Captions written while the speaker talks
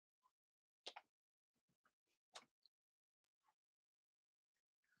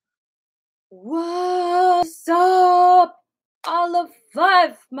What's up, all of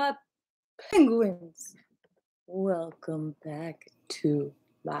five, my penguins? Welcome back to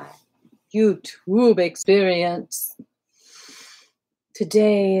my YouTube experience.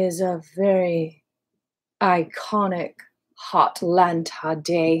 Today is a very iconic Hotlanta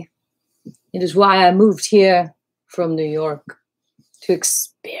day. It is why I moved here from New York to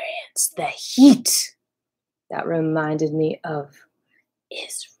experience the heat that reminded me of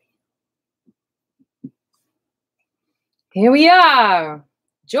Israel. Here we are,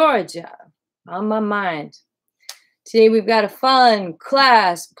 Georgia, on my mind. Today we've got a fun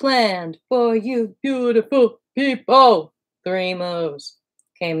class planned for you beautiful people. 3 moves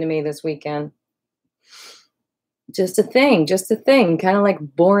came to me this weekend. Just a thing, kind of like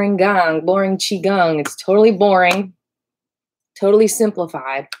boring Qi Gong. It's totally boring, totally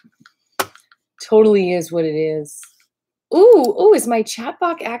simplified, totally is what it is. Ooh, is my chat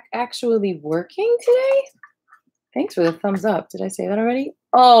box actually working today? Thanks for the thumbs up. Did I say that already?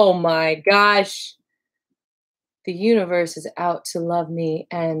 Oh my gosh. The universe is out to love me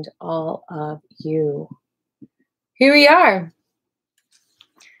and all of you. Here we are.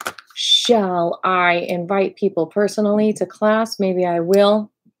 Shall I invite people personally to class? Maybe I will.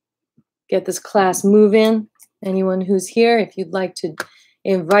 Get this class moving. Anyone who's here, if you'd like to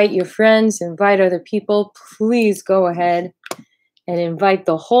invite your friends, invite other people, please go ahead and invite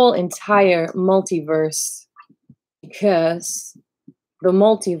the whole entire multiverse. Because the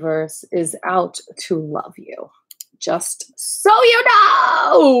multiverse is out to love you. Just so you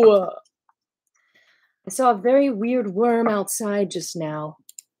know! I saw a very weird worm outside just now.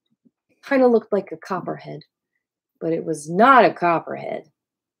 Kind of looked like a copperhead. But it was not a copperhead.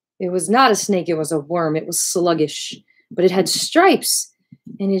 It was not a snake, it was a worm. It was sluggish. But it had stripes.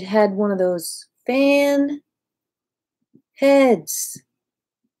 And it had one of those fan heads.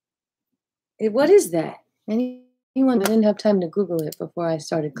 What is that? I didn't have time to Google it before I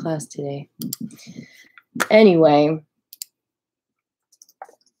started class today. Anyway.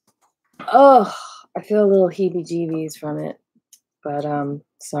 Oh, I feel a little heebie-jeebies from it. But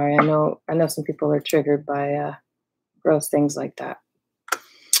sorry, I know some people are triggered by gross things like that.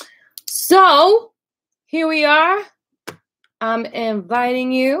 So, here we are. I'm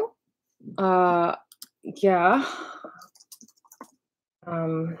inviting you. Yeah.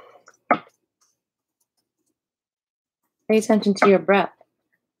 Pay attention to your breath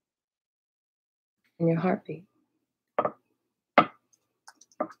and your heartbeat.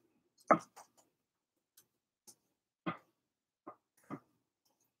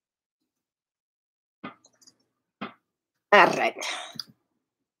 All right.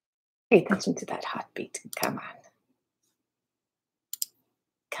 Pay attention to that heartbeat. Come on.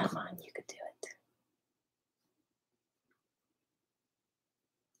 Come on, you could do it.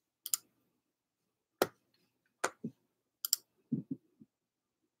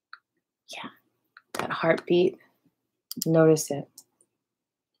 Yeah, that heartbeat. Notice it.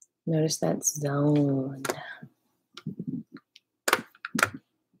 Notice that zone.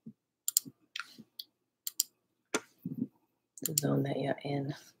 The zone that you're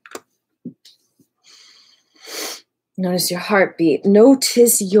in. Notice your heartbeat.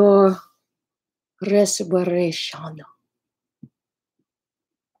 Notice your respiration.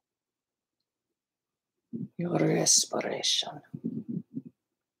 Your respiration.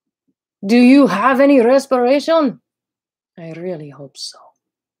 Do you have any respiration? I really hope so.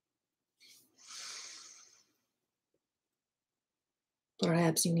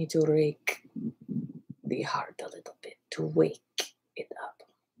 Perhaps you need to rake the heart a little bit to wake it up.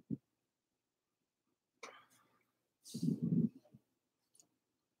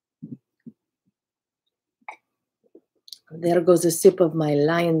 There goes a sip of my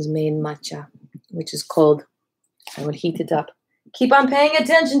lion's mane matcha, which is cold. I will heat it up. Keep on paying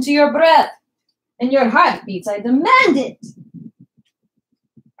attention to your breath and your heartbeats. I demand it.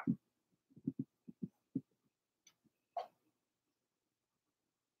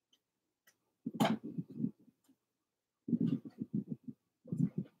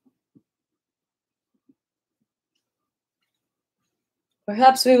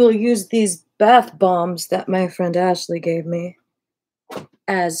 Perhaps we will use these bath bombs that my friend Ashley gave me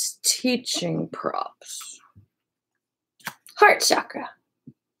as teaching props. Heart chakra.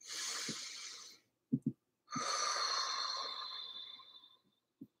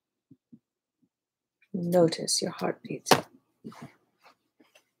 Notice your heartbeat.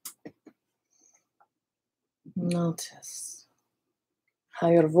 Notice how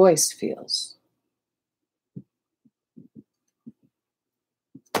your voice feels.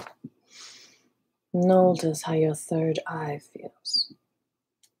 Notice how your third eye feels.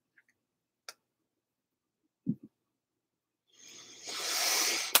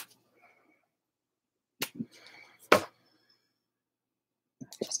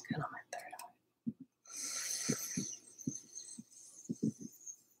 Feels good on my third eye.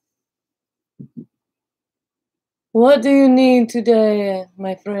 What do you need today,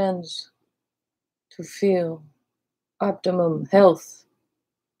 my friends, to feel optimum health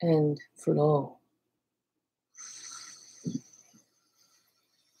and flow?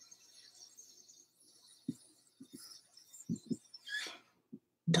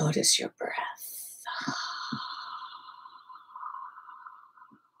 Notice your breath.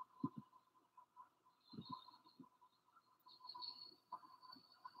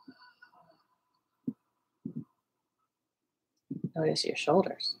 Notice your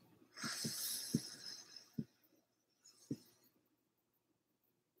shoulders.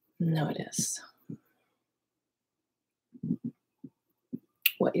 Notice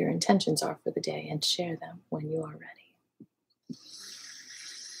what your intentions are for the day and share them when you are ready.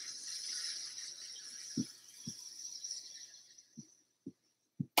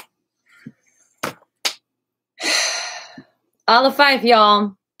 All of 5,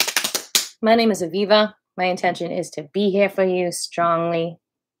 y'all. My name is Aviva. My intention is to be here for you strongly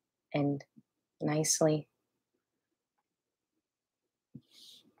and nicely,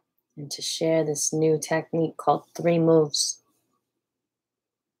 and to share this new technique called 3 moves.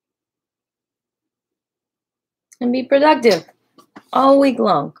 And be productive all week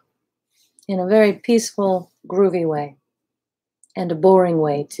long in a very peaceful, groovy way. And a boring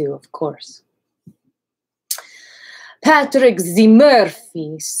way too, of course. Patrick Z.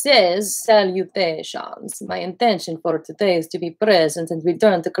 Murphy says, salutations. My intention for today is to be present and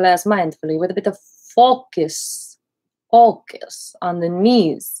return to class mindfully with a bit of focus. Focus on the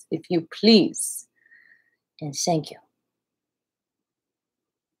knees, if you please. And thank you.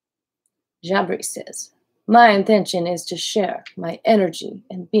 Jabri says, my intention is to share my energy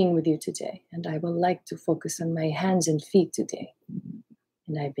and being with you today. And I would like to focus on my hands and feet today.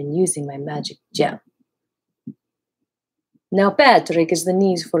 And I've been using my magic gem. Now, Patrick, is the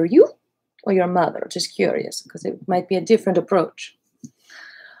knees for you or your mother? Just curious, because it might be a different approach.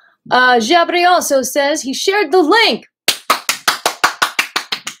 Jabri also says he shared the link.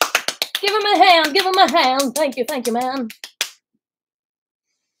 Give him a hand, give him a hand. Thank you, man.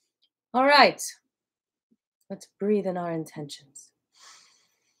 All right, let's breathe in our intentions.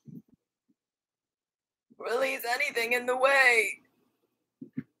 Release anything in the way.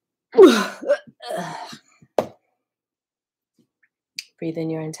 Breathe in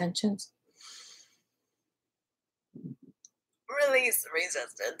your intentions. Release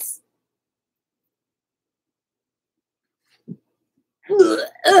resistance.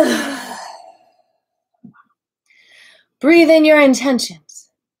 Breathe in your intentions.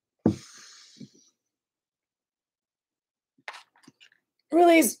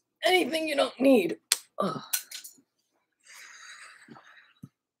 Release anything you don't need. Ugh.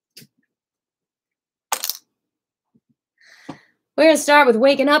 We're going to start with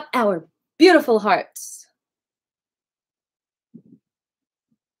waking up our beautiful hearts.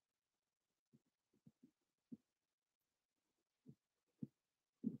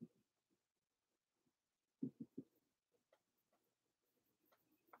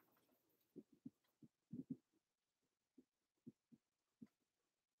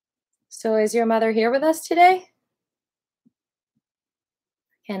 So is your mother here with us today?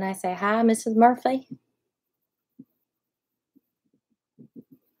 Can I say hi, Mrs. Murphy?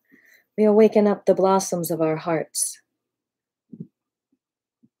 We awaken up the blossoms of our hearts.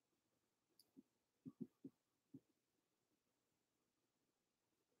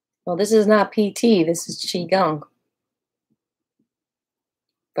 Well, this is not PT, this is Qi Gong.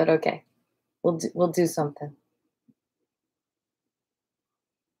 But okay, we'll do something.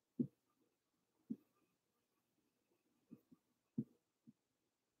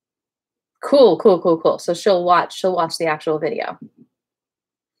 Cool. So she'll watch the actual video.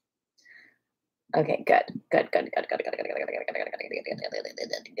 Okay, good.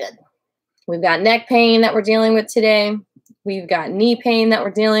 We've got neck pain that we're dealing with today. We've got knee pain that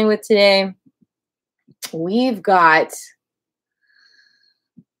we're dealing with today. We've got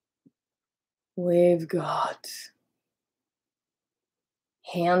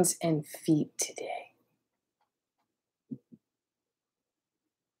hands and feet today.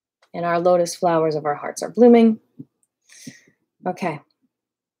 And our lotus flowers of our hearts are blooming. Okay.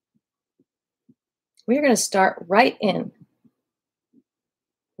 We're going to start right in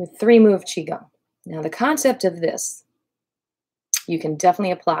with 3 Moves Qi Gong. Now, the concept of this, you can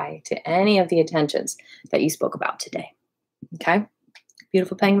definitely apply to any of the intentions that you spoke about today. Okay?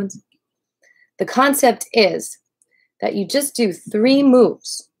 Beautiful penguins. The concept is that you just do 3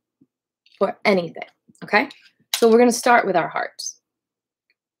 moves for anything. Okay? So we're going to start with our hearts.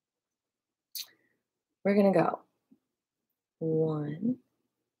 We're going to go 1,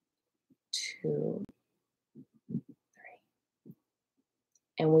 2, 3.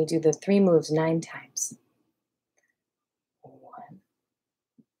 And we do the 3 moves 9 times. 1,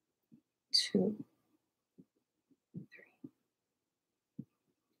 2, 3.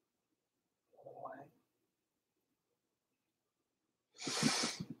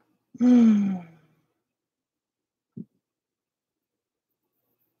 1.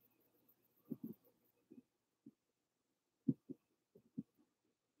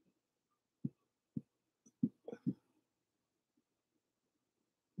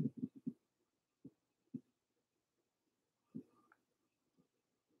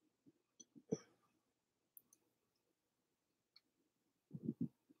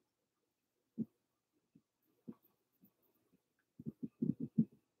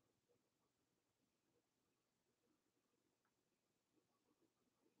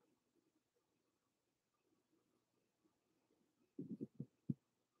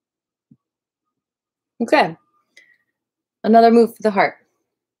 Okay. Another move for the heart.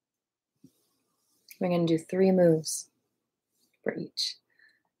 We're going to do 3 moves for each.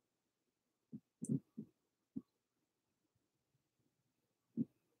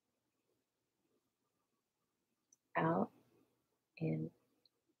 Out, in,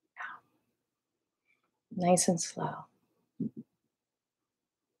 out. Nice and slow.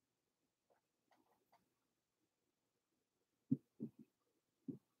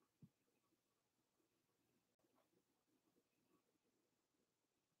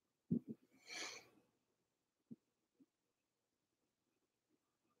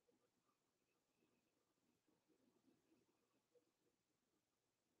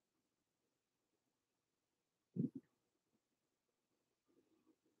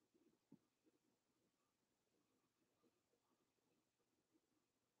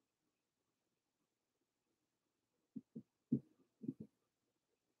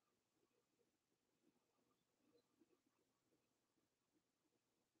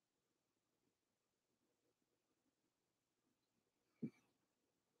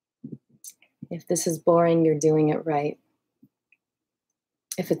 If this is boring, you're doing it right.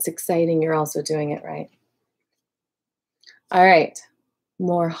 If it's exciting, you're also doing it right. All right,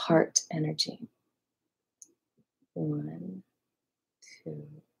 more heart energy. 1, 2, 3.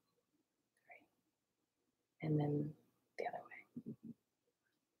 And then the other way.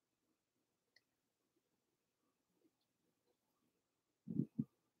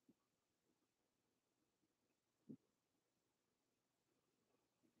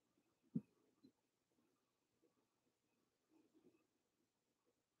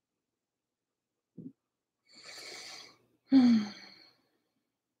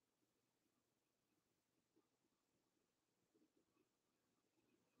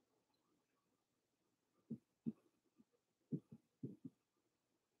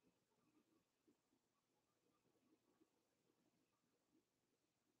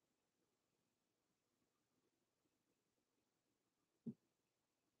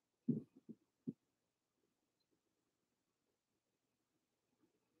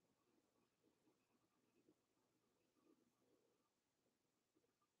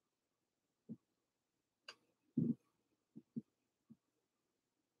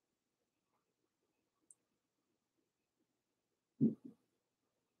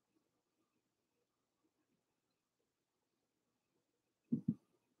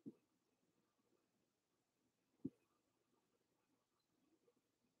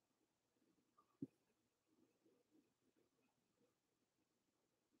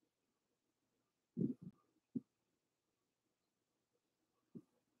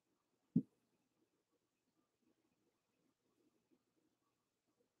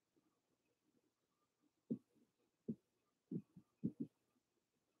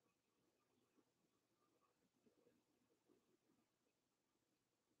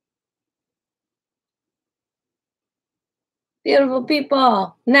 Beautiful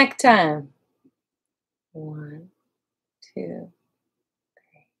people, neck time. 1, 2,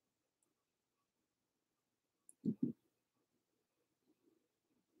 3.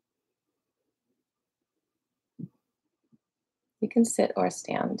 You can sit or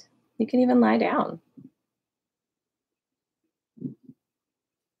stand. You can even lie down.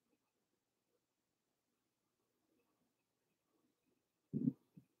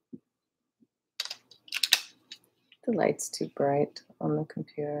 The light's too bright on the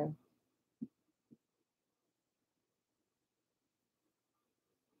computer.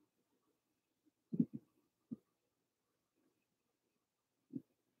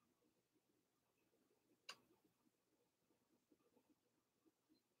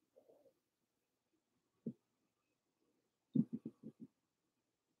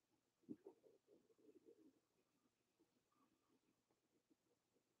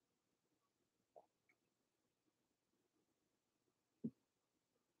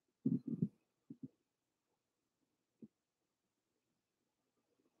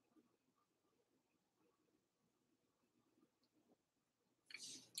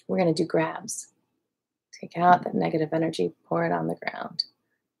 we're going to do grabs. Take out that negative energy, pour it on the ground.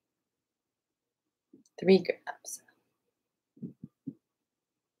 3 grabs.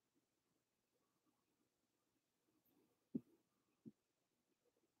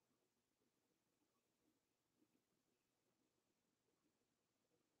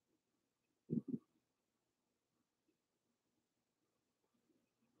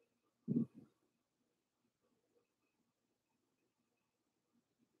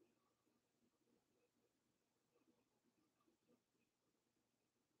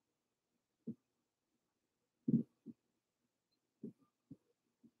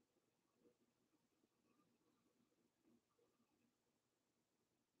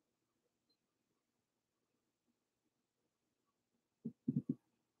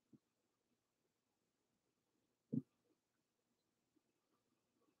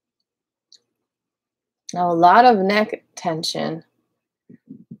 Now, a lot of neck tension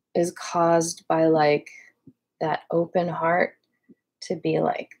is caused by like that open heart to be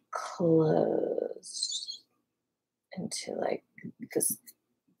like closed into like, because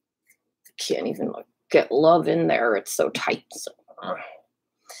you can't even like get love in there. It's so tight. So.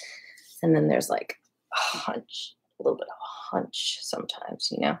 And then there's like a hunch, a little bit of a hunch sometimes,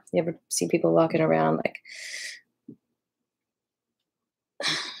 you know? You ever see people walking around like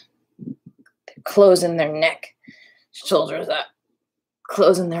they're closing their neck, shoulders up,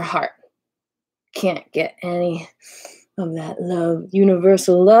 closing their heart. Can't get any of that love,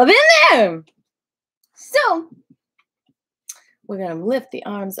 universal love in there. So we're going to lift the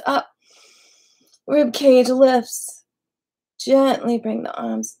arms up. Rib cage lifts. Gently bring the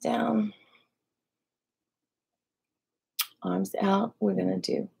arms down. Arms out. We're going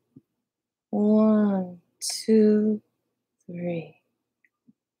to do 1, 2, 3.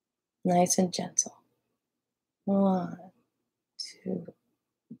 Nice and gentle. 1, 2,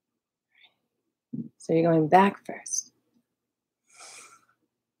 3. So you're going back first.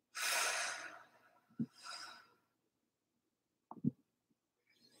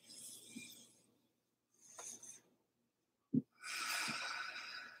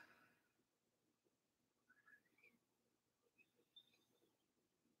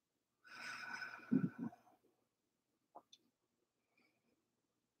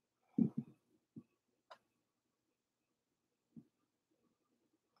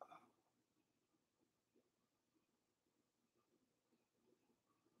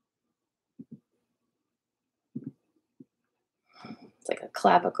 It's like a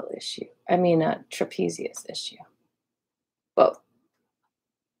clavicle issue. I mean, a trapezius issue. Both.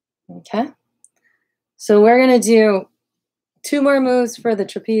 Okay. So we're going to do 2 more moves for the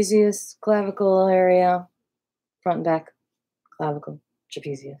trapezius, clavicle area, front and back, clavicle,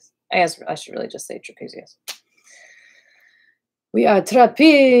 trapezius. I guess I should really just say trapezius. We are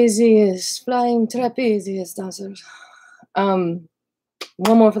trapezius, flying trapezius dancers. 1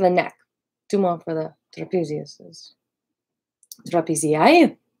 more for the neck. 2 more for the trapezius.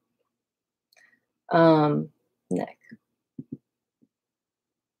 Trapezii. Neck.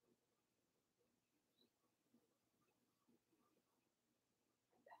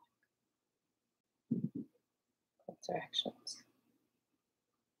 Both directions.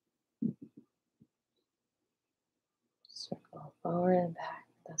 Circle forward and back.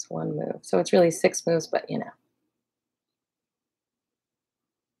 That's 1 move. So it's really 6 moves, but you know.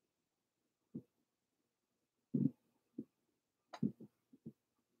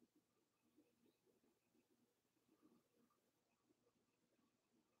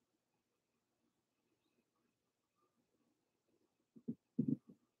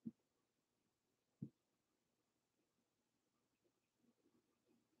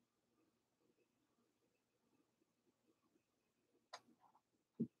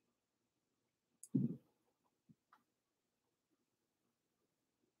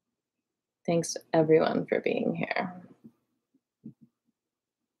 Thanks everyone for being here.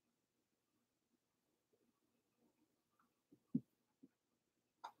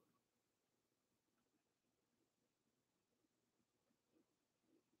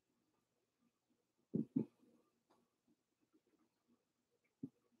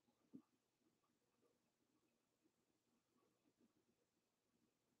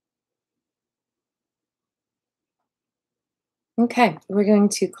 Okay, we're going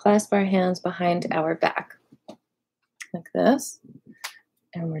to clasp our hands behind our back like this.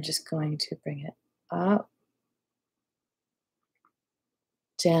 And we're just going to bring it up,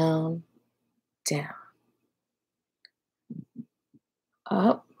 down, down,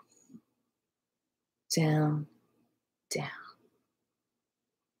 up, down, down.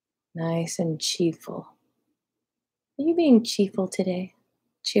 Nice and cheerful. Are you being cheerful today?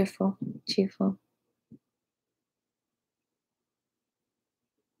 cheerful, cheerful.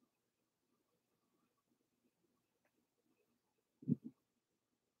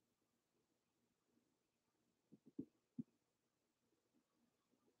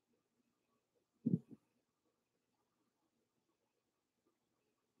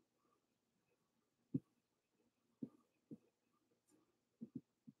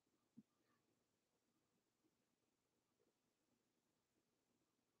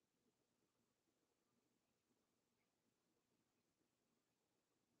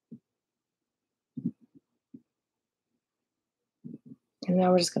 And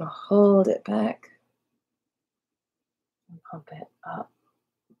now we're just going to hold it back and pump it up,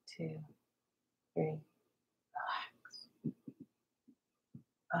 2, 3, relax,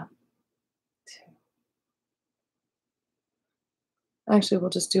 up, 2. Actually, we'll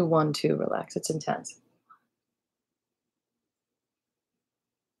just do 1, 2, relax. It's intense.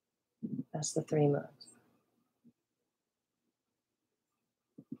 That's the 3 moves.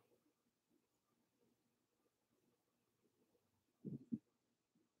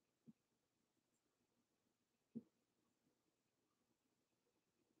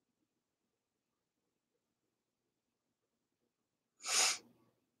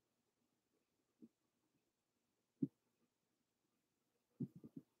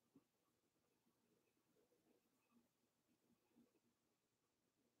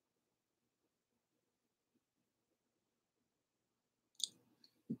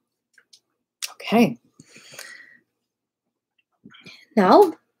 Okay.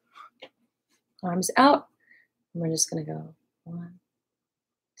 Now, arms out. And we're just going to go 1,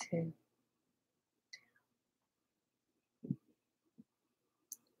 2, 1,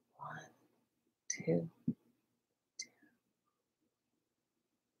 2,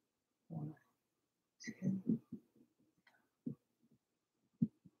 1, 2.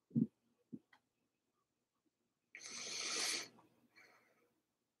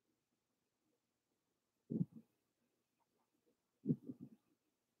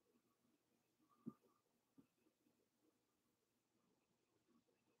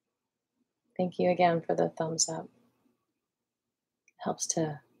 Thank you again for the thumbs up. Helps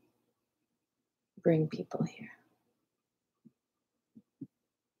to bring people here.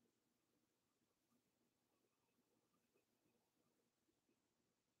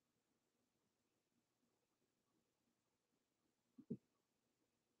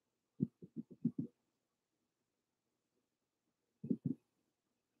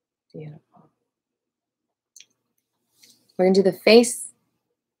 Beautiful. We're going to do the face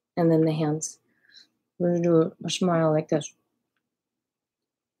and then the hands. We're going to do a smile like this.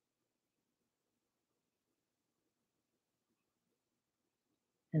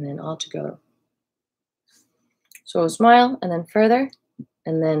 And then all together. So a smile and then further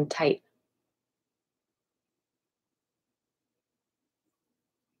and then tight.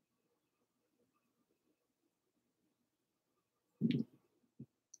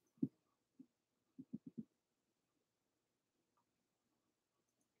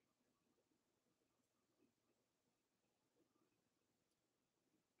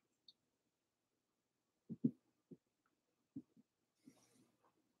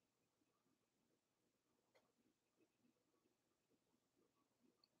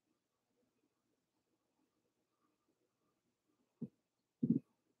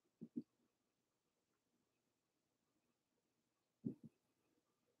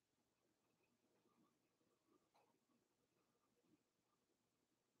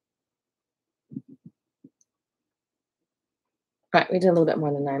 All right, we did a little bit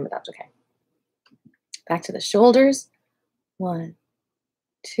more than 9, but that's okay. Back to the shoulders. 1,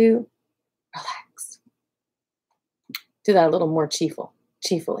 2, relax. Do that a little more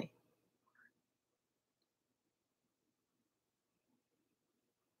cheerfully.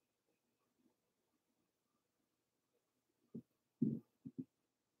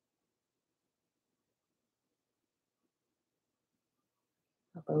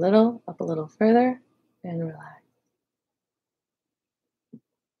 Up a little further, and relax.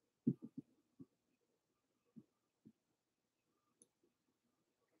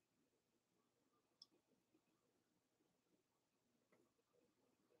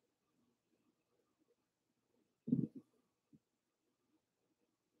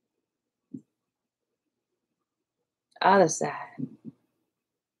 Other side.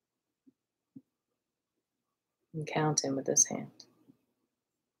 And count in with this hand.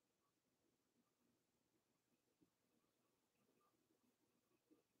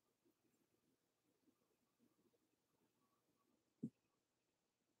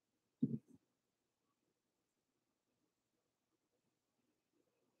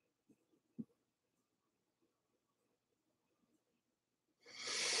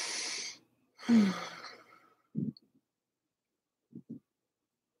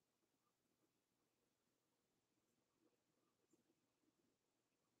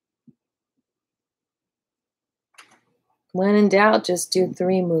 When in doubt, just do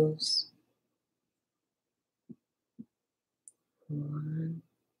 3 moves. 1,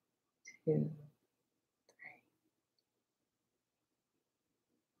 2,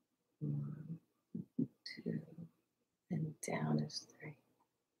 1, 2, and down is 3.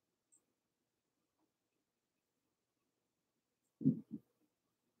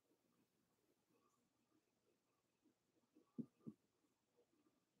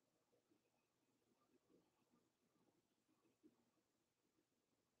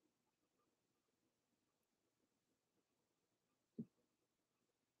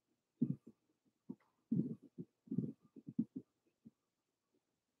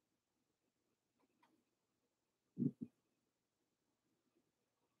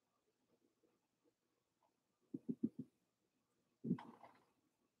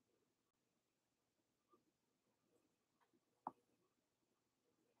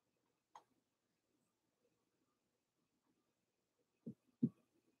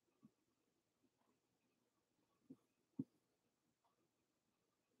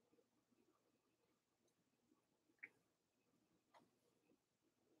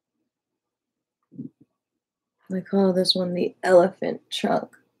 I call this one the elephant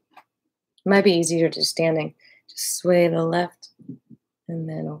trunk. It might be easier just standing. Just sway to the left and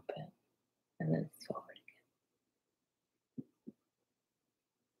then open and then forward.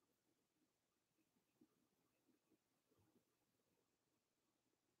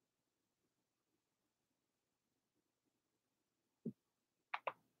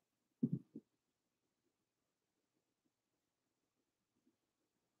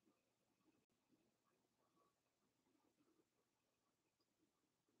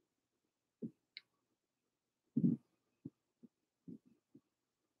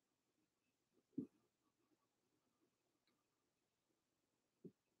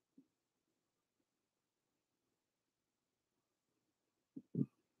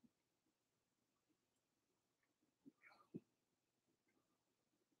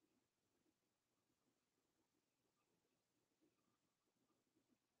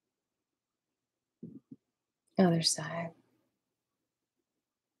 Other side.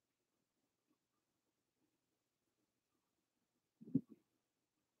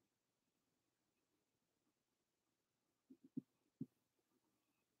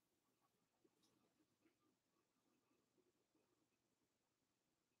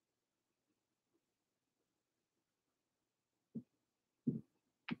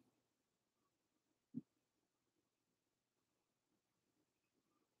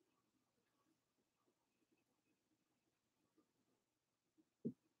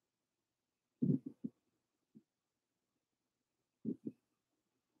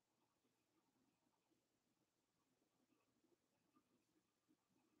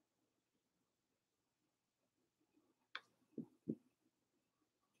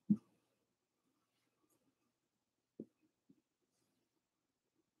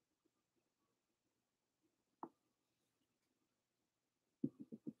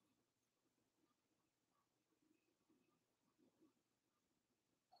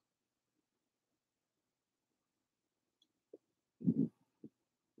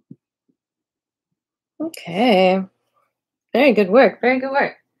 Okay. Very good work. Very good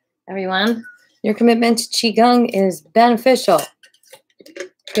work, everyone. Your commitment to Qigong is beneficial.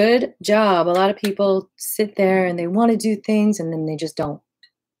 Good job. A lot of people sit there and they want to do things and then they just don't.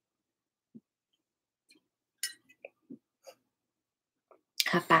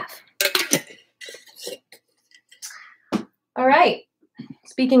 High five. All right.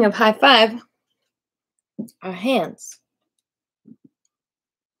 Speaking of high five, our hands.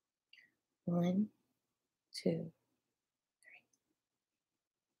 1, 2.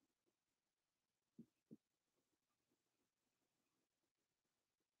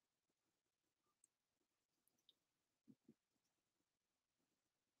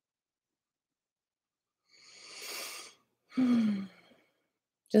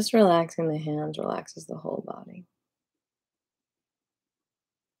 Just relaxing the hands relaxes the whole body.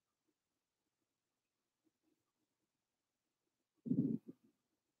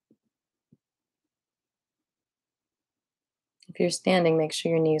 If you're standing, make sure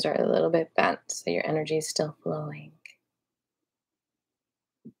your knees are a little bit bent so your energy is still flowing.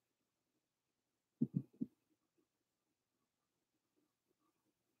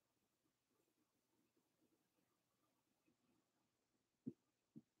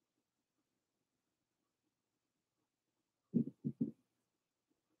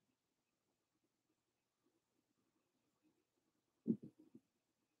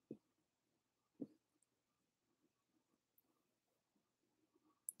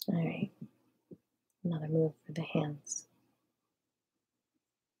 All right. Another move for the hands.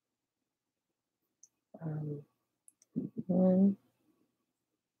 One,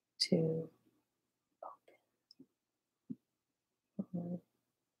 two, open. One,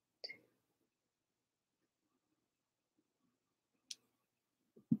 two.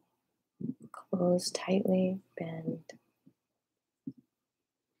 Close tightly, bend.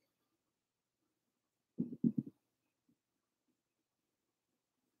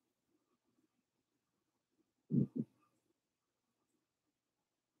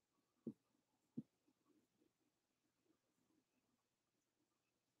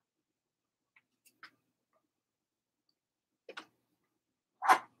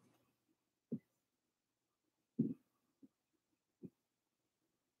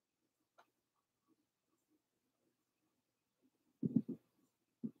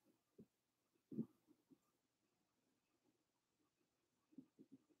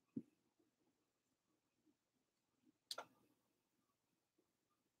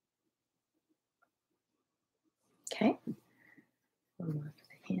 Okay. One more for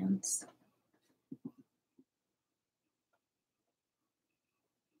the hands.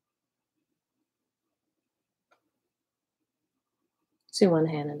 Let's do one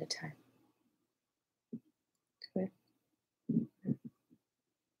hand at a time. Good.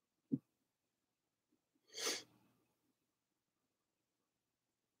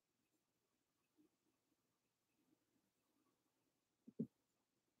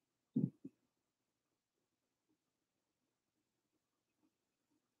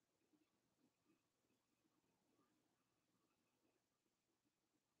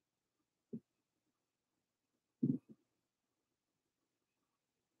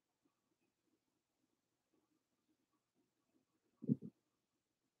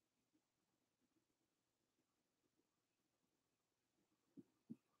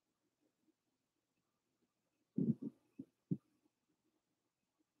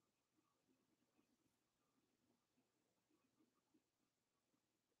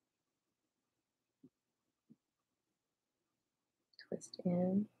 Twist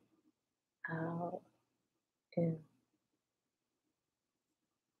in, out, in.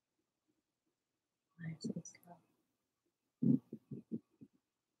 Nice and slow.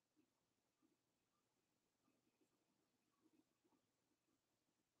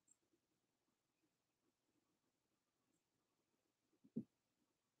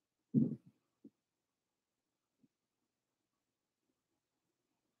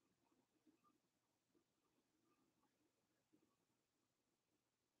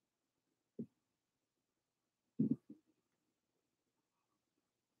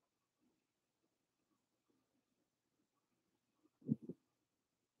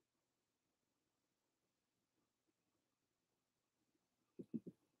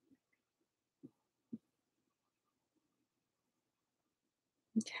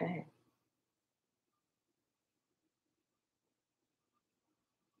 Okay.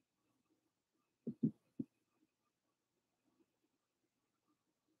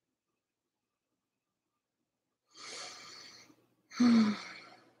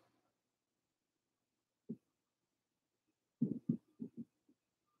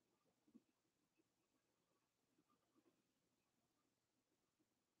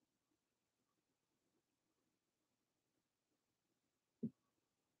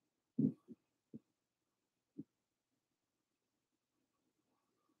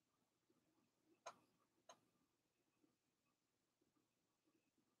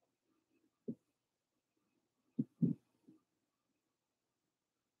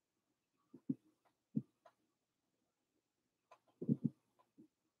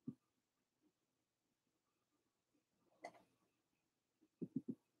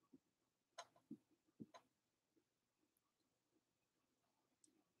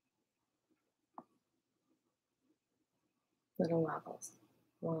 Little wobbles.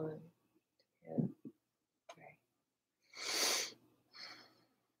 1, 2, 3.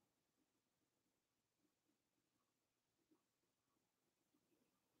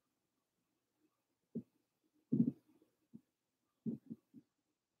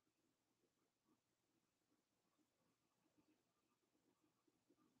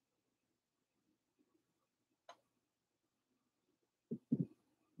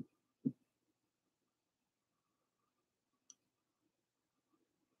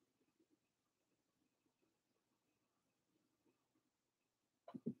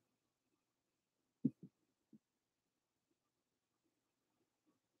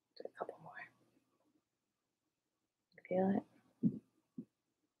 Do a couple more. Feel it?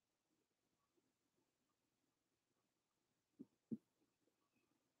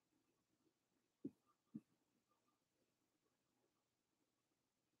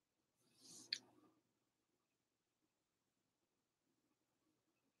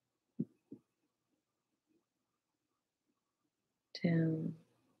 down,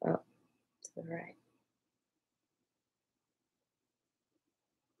 up to the right.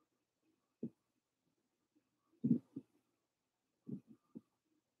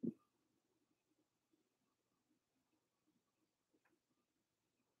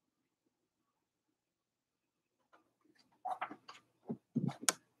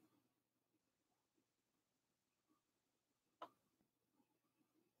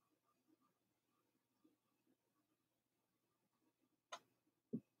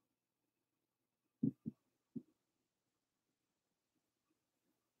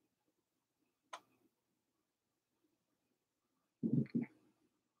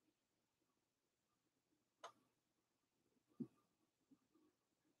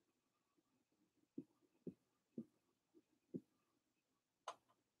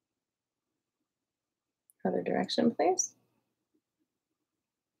 Other direction, please.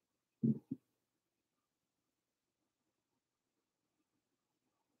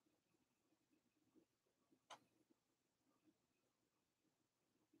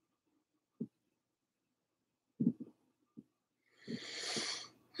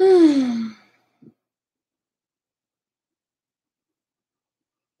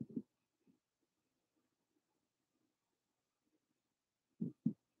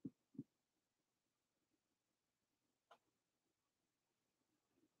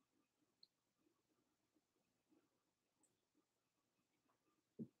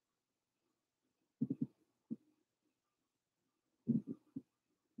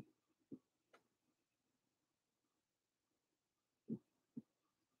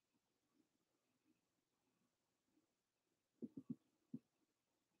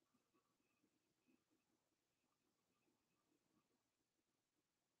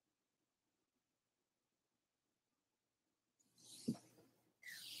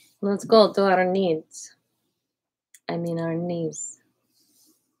 Let's go to our knees. I mean our knees.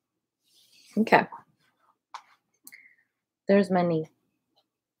 Okay. There's my knee.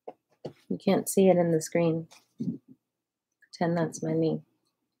 You can't see it in the screen. Pretend that's my knee.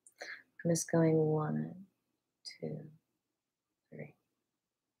 I'm just going 1, 2, 3.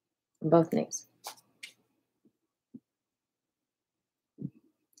 On both knees.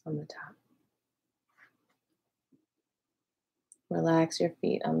 On the top. Relax your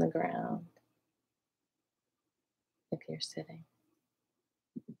feet on the ground if you're sitting.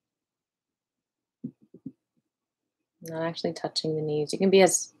 Not actually touching the knees. You can be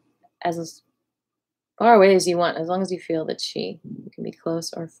as far away as you want, as long as you feel the chi. You can be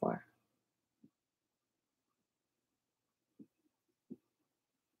close or far.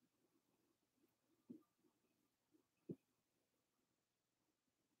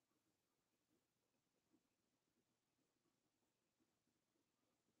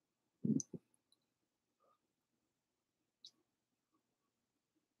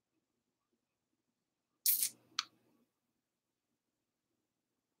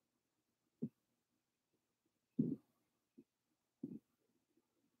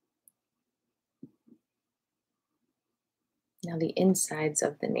 Now the insides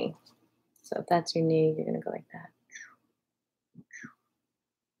of the knee. So if that's your knee, you're going to go like that.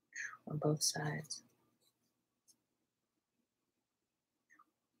 On both sides.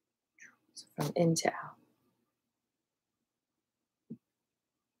 So from in to out.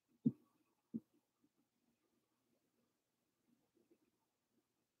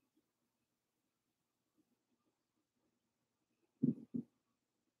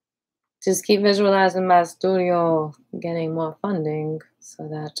 Just keep visualizing my studio getting more funding so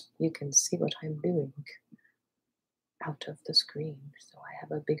that you can see what I'm doing out of the screen. So I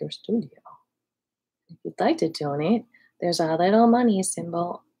have a bigger studio. If you'd like to donate, there's a little money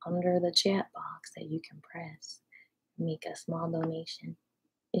symbol under the chat box that you can press. Make a small donation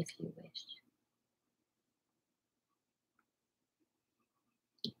if you wish.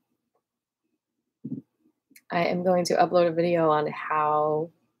 I am going to upload a video on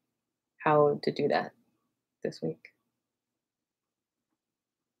how to do that this week.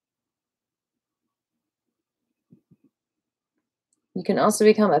 You can also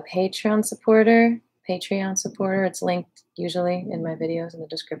become a Patreon supporter. It's linked usually in my videos in the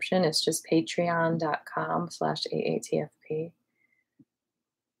description. It's just patreon.com/AATFP.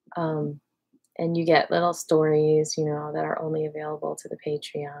 And you get little stories, you know, that are only available to the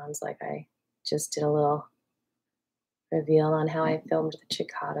Patreons. Like I just did a little reveal on how I filmed the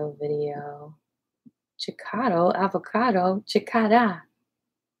Chicado video. Chicado, avocado, chicada.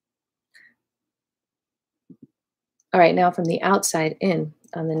 All right, now from the outside in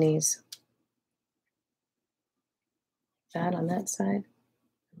on the knees. That on that side,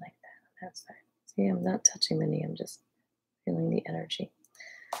 like that on that side. See, I'm not touching the knee, I'm just feeling the energy.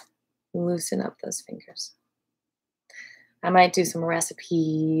 Loosen up those fingers. I might do some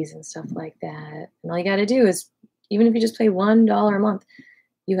recipes and stuff like that. And all you got to do is, even if you just pay $1 a month,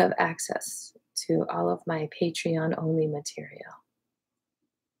 you have access to all of my Patreon only material.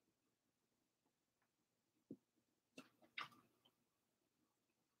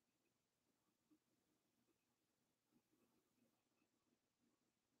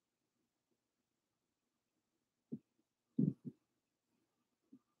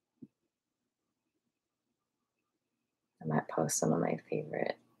 I might post some of my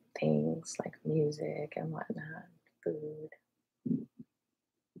favorite things like music and whatnot, food.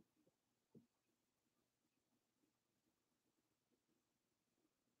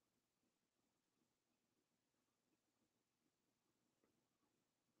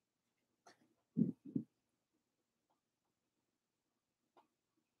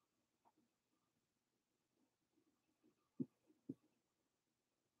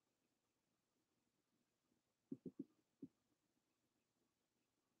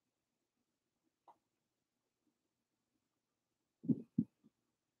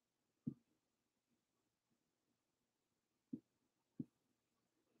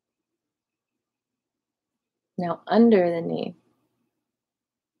 Now under the knee.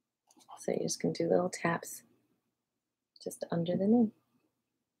 So you're just going to do little taps just under the knee,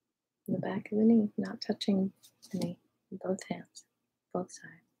 in the back of the knee, not touching the knee, both hands, both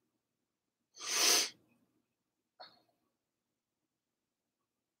sides.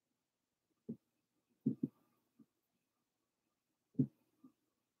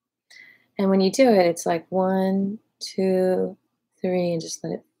 And when you do it, it's like 1, 2, 3, and just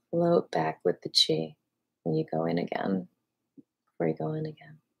let it float back with the chi when you go in again, before you go in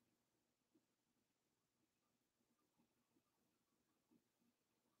again.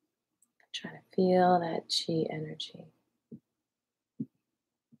 Try to feel that chi energy.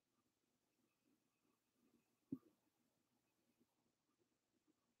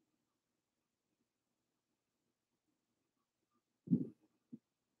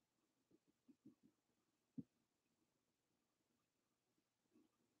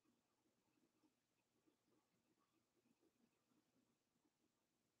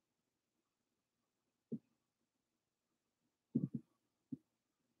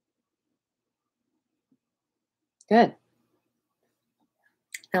 Good.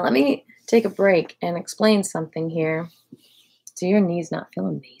 Now let me take a break and explain something here. Do your knees not feel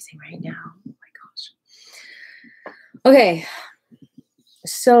amazing right now? Oh my gosh. Okay.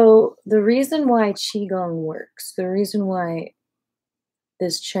 So the reason why Qigong works, the reason why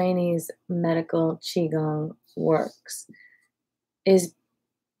this Chinese medical Qigong works is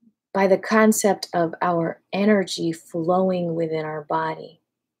by the concept of our energy flowing within our body,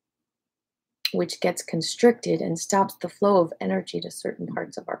 which gets constricted and stops the flow of energy to certain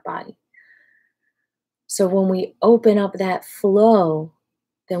parts of our body. So when we open up that flow,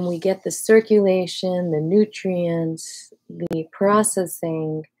 then we get the circulation, the nutrients, the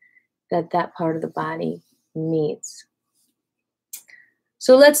processing that that part of the body needs.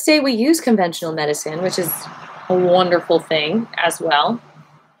 So let's say we use conventional medicine, which is a wonderful thing as well,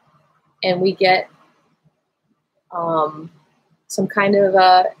 and we get some kind of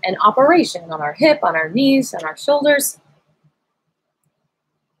an operation on our hip, on our knees, on our shoulders.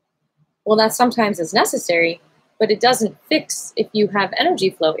 Well, that sometimes is necessary, but it doesn't fix if you have energy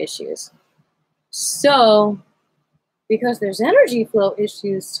flow issues. So, because there's energy flow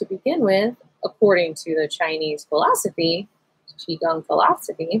issues to begin with, according to the Chinese philosophy, Qigong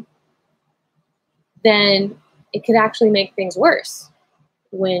philosophy, then it could actually make things worse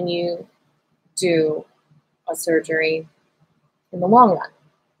when you do a surgery in the long run,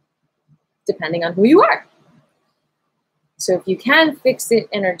 depending on who you are. So if you can fix it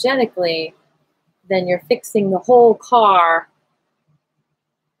energetically, then you're fixing the whole car,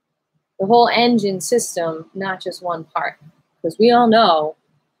 the whole engine system, not just one part. Because we all know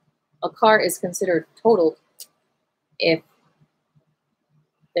a car is considered totaled if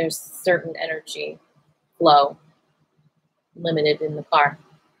there's certain energy flow limited in the car.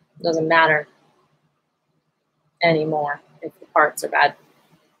 It doesn't matter anymore if the parts are bad.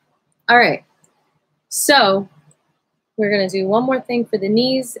 All right, so we're going to do one more thing for the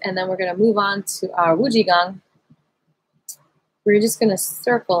knees, and then we're going to move on to our Wu Qi Gong. We're just going to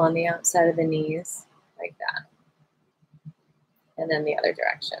circle on the outside of the knees like that, and then the other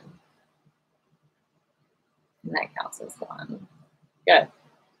direction. And that counts as one. Good.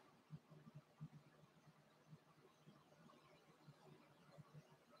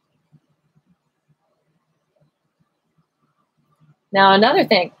 Now, another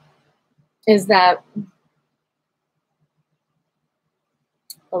thing is that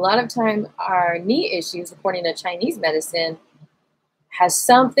a lot of time our knee issues, according to Chinese medicine, has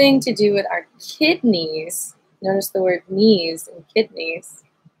something to do with our kidneys. Notice the word knees and kidneys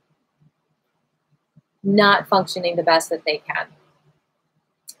not functioning the best that they can.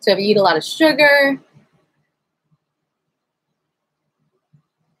 So if you eat a lot of sugar,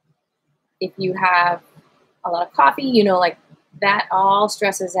 if you have a lot of coffee, you know, like that all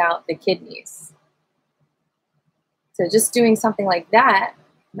stresses out the kidneys. So just doing something like that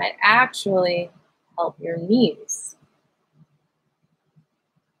might actually help your knees.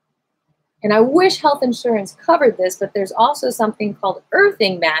 And I wish health insurance covered this, but there's also something called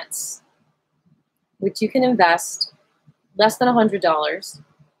earthing mats, which you can invest less than $100.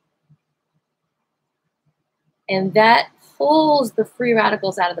 And that pulls the free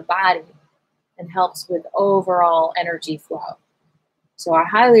radicals out of the body and helps with overall energy flow. So I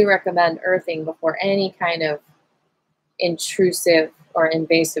highly recommend earthing before any kind of intrusive or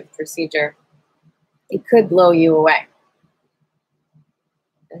invasive procedure. It could blow you away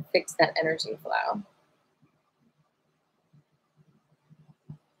and fix that energy flow.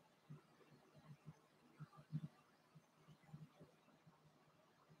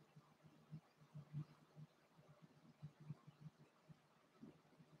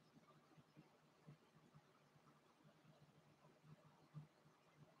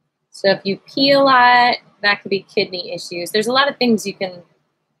 So if you pee a lot, that could be kidney issues. There's a lot of things you can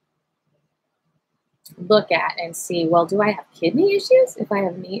look at and see, well, do I have kidney issues? If I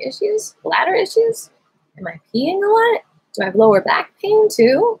have knee issues, bladder issues? Am I peeing a lot? Do I have lower back pain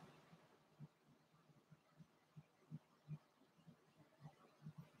too?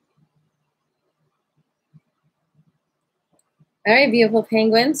 All right, beautiful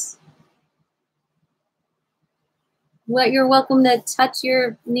penguins. Well, you're welcome to touch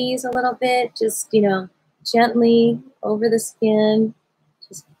your knees a little bit, just, you know, gently over the skin.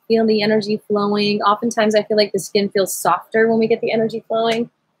 Just feel the energy flowing. Oftentimes I feel like the skin feels softer when we get the energy flowing.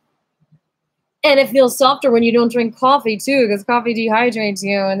 And it feels softer when you don't drink coffee too, because coffee dehydrates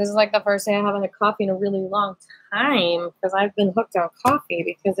you. And this is like the first day I haven't had coffee in a really long time, because I've been hooked on coffee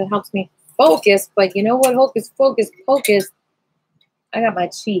because it helps me focus. But you know what? Hocus pocus pocus. I got my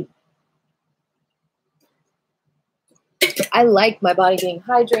chi. I like my body being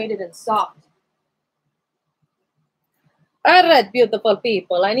hydrated and soft. All right, beautiful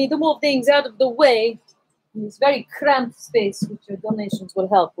people. I need to move things out of the way in this very cramped space, which your donations will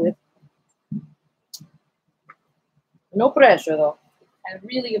help with. No pressure, though. I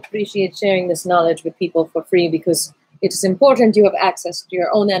really appreciate sharing this knowledge with people for free, because it's important you have access to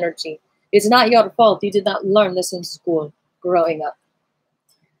your own energy. It's not your fault you did not learn this in school growing up.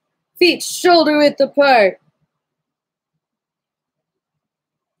 Feet shoulder width apart.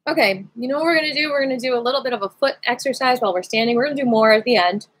 Okay, you know what we're going to do? We're going to do a little bit of a foot exercise while we're standing. We're going to do more at the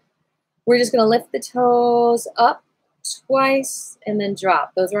end. We're just going to lift the toes up twice and then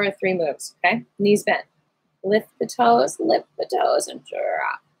drop. Those are our 3 moves, okay? Knees bent. Lift the toes, and drop.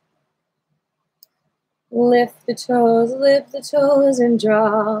 Lift the toes, and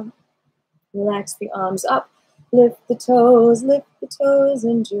drop. Relax the arms up. Lift the toes,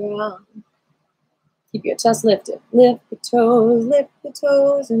 and drop. Keep your chest lifted. Lift the toes,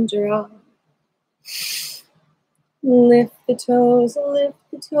 and drop. Lift the toes, and drop. Lift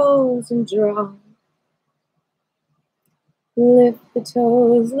the toes, and drop. Lift the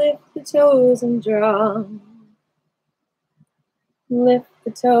toes, and drop. Lift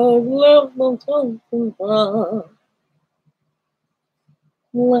the toes, and drop.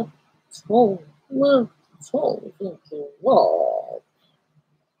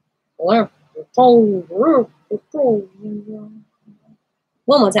 Lift the toes, and drop.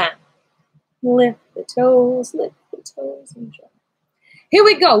 One more time. Lift the toes, and drop. Here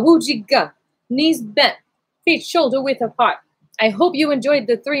we go. Wu Qi Gong. Knees bent, feet shoulder width apart. I hope you enjoyed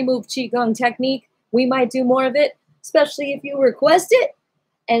the 3-move Qi Gong technique. We might do more of it, especially if you request it.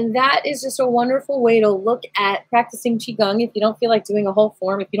 And that is just a wonderful way to look at practicing Qi Gong. If you don't feel like doing a whole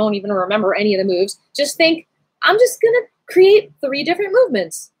form, if you don't even remember any of the moves, just think, I'm just going to create 3 different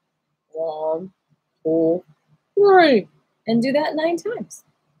movements. 1, 2, 3. And do that 9 times.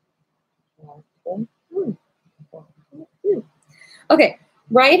 1, 2, 3. 1, 2, 3. Okay,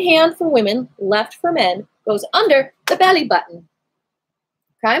 right hand for women, left for men, goes under the belly button.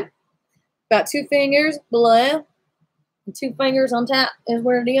 Okay? Got 2 fingers below, and 2 fingers on top is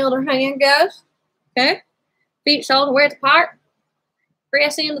where the other hand goes. Okay? Feet shoulder width apart.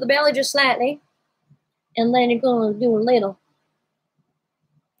 Press into the belly just slightly. And then you're going to do a little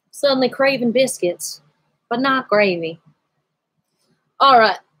suddenly craving biscuits, but not gravy. All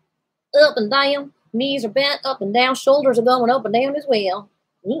right. Up and down. Knees are bent up and down. Shoulders are going up and down as well.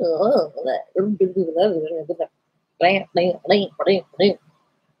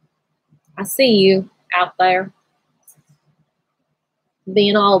 I see you out there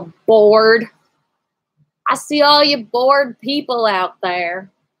being all bored. I see all you bored people out there.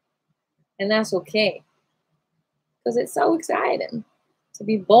 And that's okay. Because it's so exciting to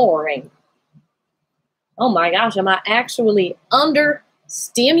be boring. Oh my gosh, am I actually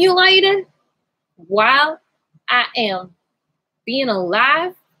understimulated while I am being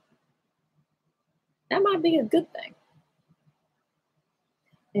alive? That might be a good thing.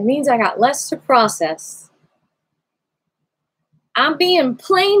 It means I got less to process. I'm being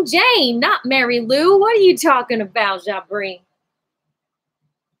plain Jane, not Mary Lou. What are you talking about, Jabri?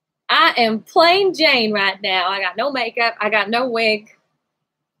 I am plain Jane right now. I got no makeup. I got no wig.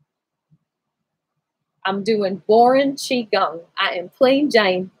 I'm doing boring Qi Gong. I am plain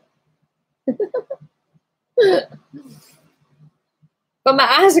Jane. But my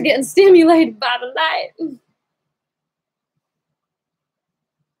eyes are getting stimulated by the light.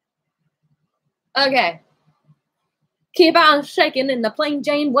 Okay. Keep on shaking in the plain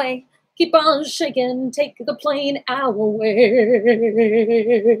Jane way. Keep on shaking, take the plane our way.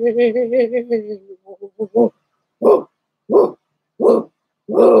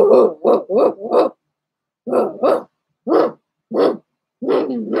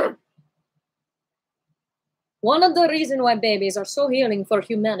 One of the reasons why babies are so healing for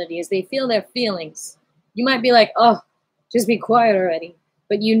humanity is they feel their feelings. You might be like, oh, just be quiet already.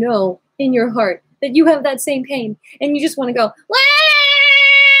 But you know in your heart that you have that same pain and you just want to go, wah!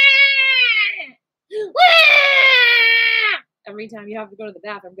 Wah! Every time you have to go to the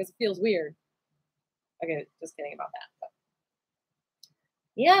bathroom because it feels weird. Okay, just kidding about that. But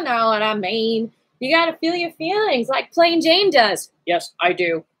you know what I mean. You got to feel your feelings like plain Jane does. Yes, I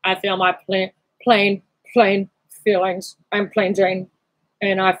do. I feel my plain feelings. I'm plain Jane,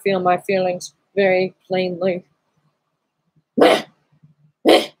 and I feel my feelings very plainly.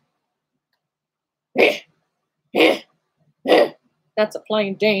 That's a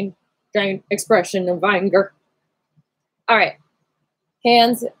plain Jane expression of anger. All right,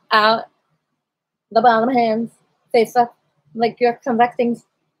 hands out, the bottom hands face up, like you're collecting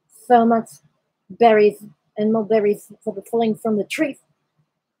so much berries and mulberries that are falling from the tree.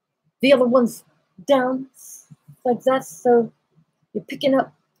 The other one's down like that, so you're picking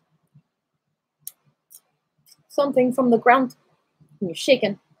up something from the ground and you're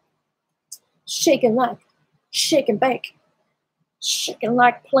shaking like shake and bake, shaking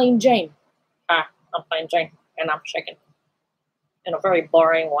like plain Jane. I'm plain Jane and I'm shaking in a very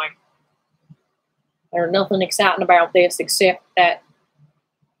boring way. There's nothing exciting about this except that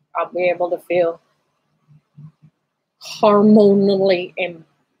I'll be able to feel hormonally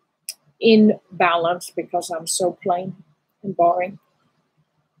in balance because I'm so plain and boring.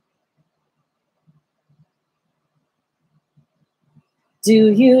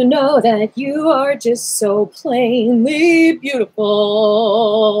 Do you know that you are just so plainly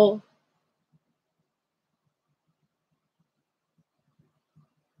beautiful?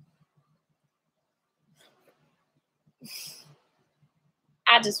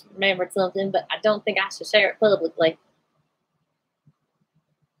 I just remembered something, but I don't think I should share it publicly.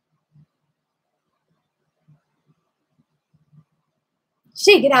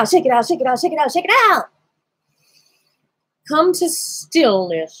 Shake it out, shake it out, shake it out, shake it out, shake it out. Come to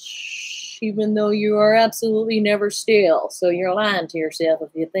stillness, even though you are absolutely never still. So you're lying to yourself if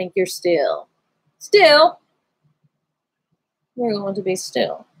you think you're still. Still, we're going to be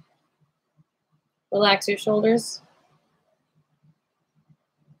still. Relax your shoulders.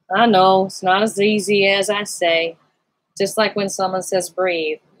 I know, it's not as easy as I say. Just like when someone says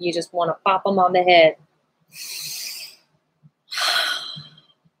breathe, you just want to pop them on the head.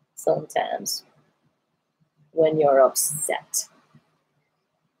 Sometimes when you're upset.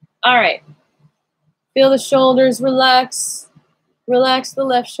 All right. Feel the shoulders relax. Relax the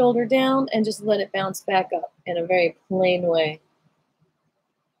left shoulder down and just let it bounce back up in a very plain way.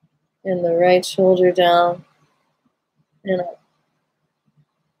 And the right shoulder down and up.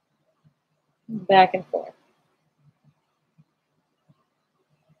 Back and forth.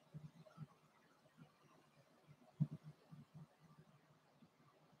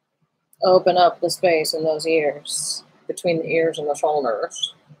 Open up the space in those ears, between the ears and the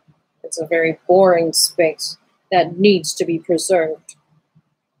shoulders. It's a very boring space that needs to be preserved.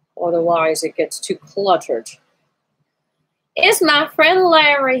 Otherwise, it gets too cluttered. It's my friend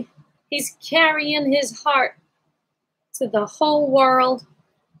Larry. He's carrying his heart to the whole world.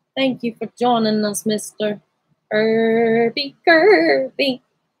 Thank you for joining us, Mr. Kirby.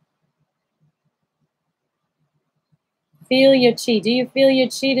 feel your chi. Do you feel your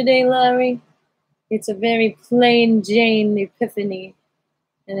chi today, Larry? It's a very plain Jane epiphany,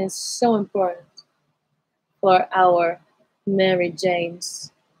 and it's so important for our Mary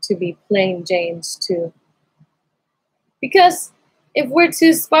Janes to be plain Janes too. Because if we're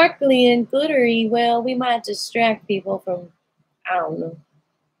too sparkly and glittery, well, we might distract people from, I don't know,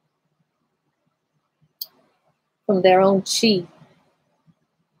 from their own chi.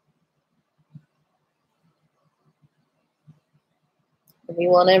 We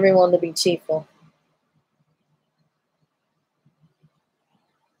want everyone to be chi-ful.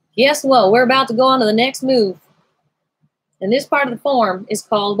 Guess what? We're about to go on to the next move. And this part of the form is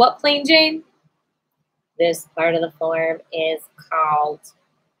called what, Plain Jane? This part of the form is called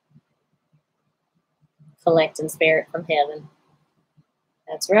Collecting Spirit from Heaven.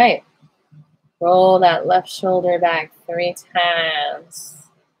 That's right. Roll that left shoulder back 3 times.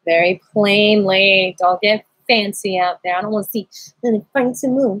 Very plainly. Don't get fancy out there. I don't want to see any fancy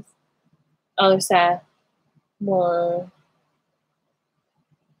moves. Other side. 1,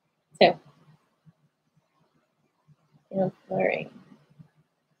 2. And 3.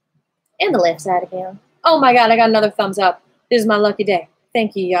 And the left side again. Oh my God, I got another thumbs up. This is my lucky day.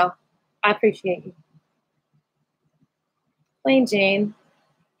 Thank you, y'all. I appreciate you. Plain Jane.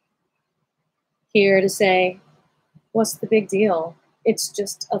 Here to say, what's the big deal? It's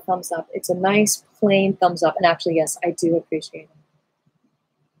just a thumbs up. It's a nice, plain thumbs up. And actually, yes, I do appreciate it.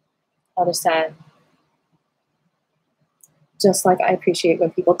 Other side. Just like I appreciate when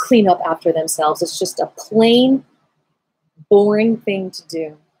people clean up after themselves. It's just a plain, boring thing to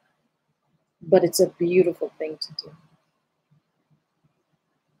do. But it's a beautiful thing to do.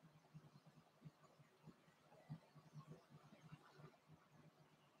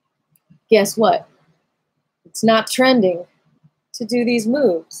 Guess what? It's not trending to do these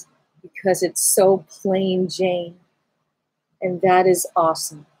moves because it's so plain Jane. And that is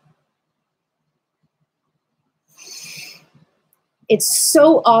awesome. It's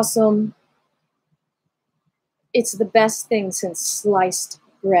so awesome. It's the best thing since sliced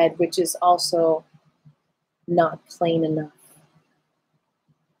bread, which is also not plain enough.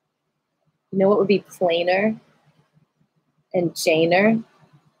 You know what would be plainer and Janer?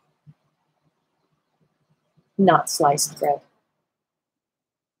 Not sliced bread.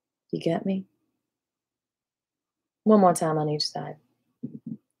 You get me? One more time on each side.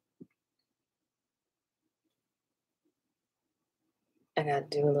 I gotta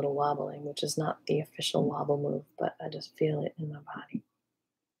do a little wobbling, which is not the official wobble move, but I just feel it in my body.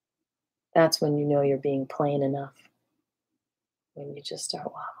 That's when you know you're being plain enough. When you just start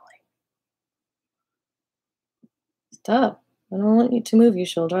wobbling. Stop. I don't want you to move your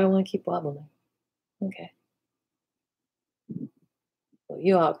shoulder. I want to keep wobbling. Okay. Well,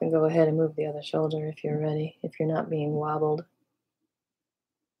 you all can go ahead and move the other shoulder if you're ready, if you're not being wobbled.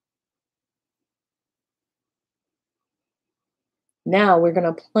 Now we're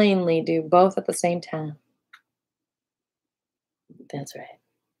going to plainly do both at the same time. That's right.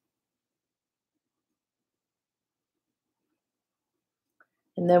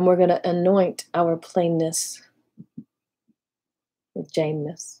 And then we're going to anoint our plainness with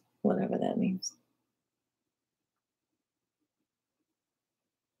Janeness, whatever that means.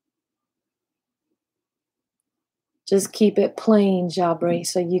 Just keep it plain, Jabri,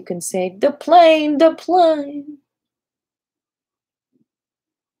 so you can say, the plane, the plane.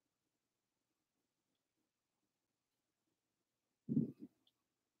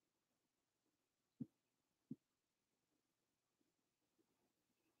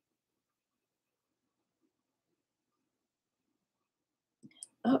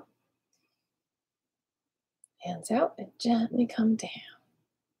 Up. Hands out and gently come down.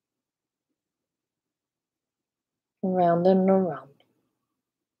 Around and around.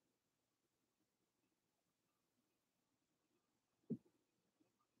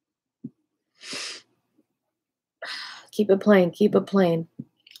 Keep it plain, keep it plain.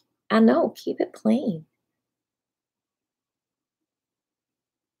 I know, keep it plain.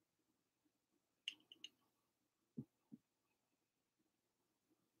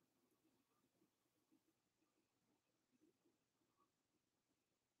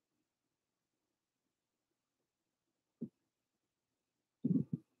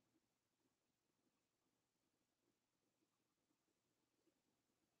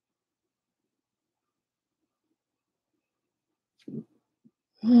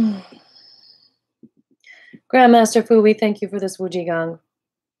 Grandmaster Fu, we thank you for this Wu Qi Gong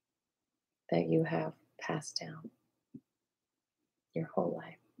that you have passed down your whole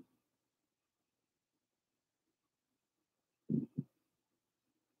life.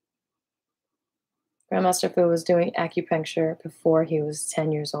 Grandmaster Fu was doing acupuncture before he was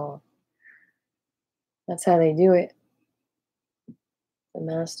 10 years old. That's how they do it. The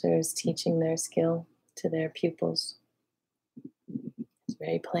masters teaching their skill to their pupils. It's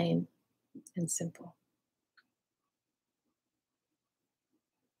very plain and simple.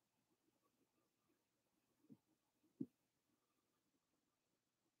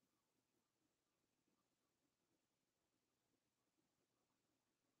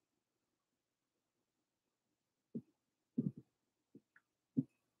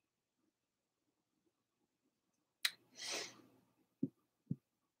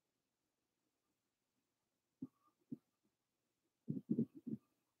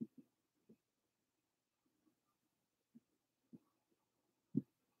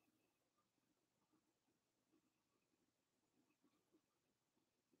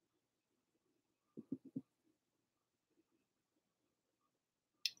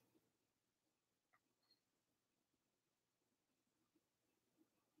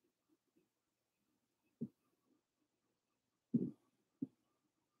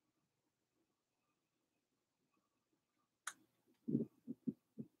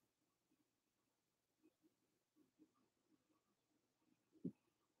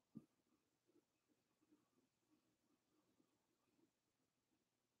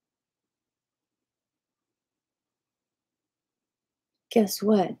 Guess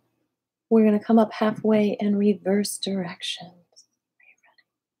what? We're going to come up halfway and reverse directions.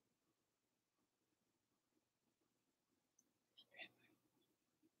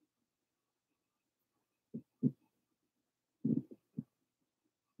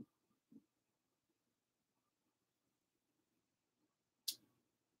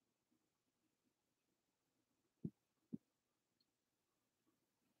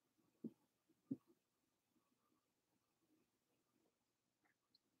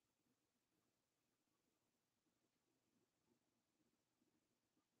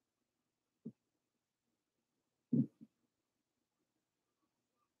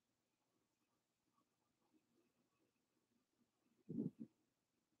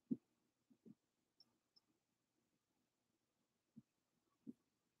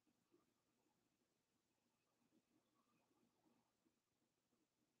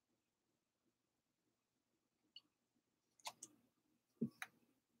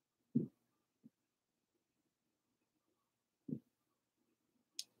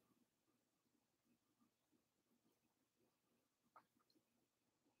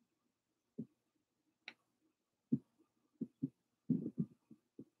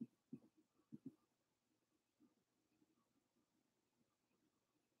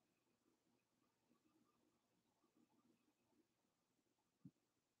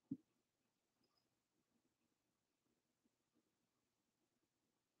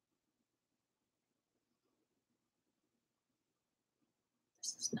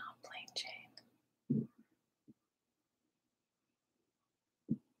 This is not plain Jane.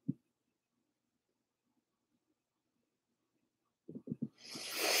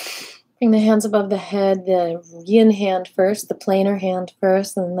 Bring the hands above the head, the yin hand first, the plainer hand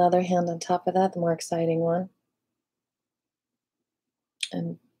first, and another hand on top of that, the more exciting one.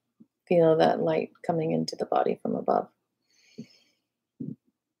 And feel that light coming into the body from above.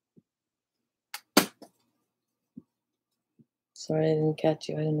 Sorry I didn't catch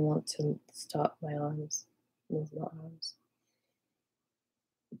you. I didn't want to stop my arms, move my arms.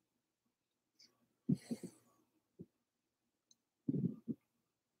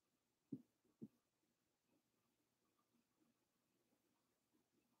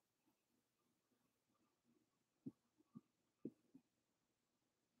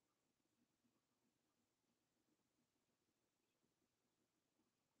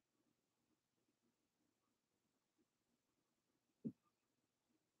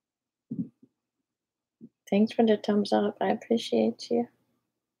 Thanks for the thumbs up. I appreciate you.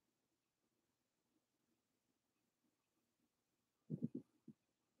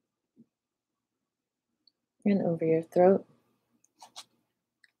 And over your throat.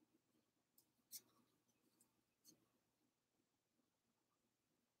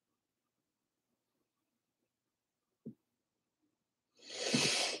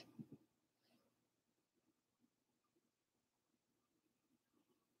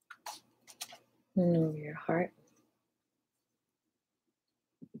 And over your heart.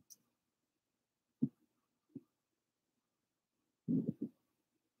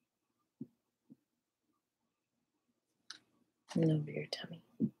 And over your tummy.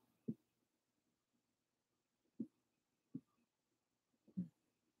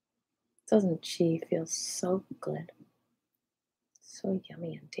 Doesn't qi feel so good? So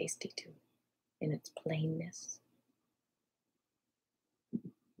yummy and tasty too. in its plainness.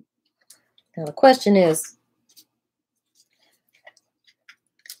 Now the question is,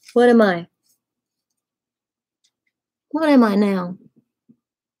 what am I? What am I now?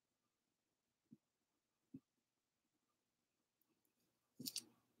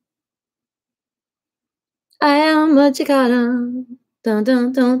 I am a chicana. Dun,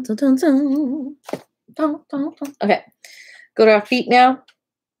 dun, dun, dun, dun, dun. Dun, dun, dun. Okay, go to our feet now.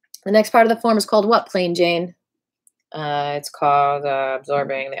 The next part of the form is called what, Plain Jane? It's called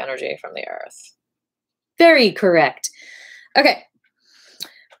absorbing the energy from the earth. Very correct. Okay,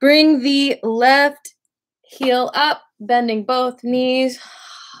 bring the left heel up, bending both knees.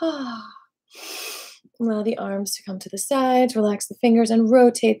 Allow the arms to come to the sides, relax the fingers, and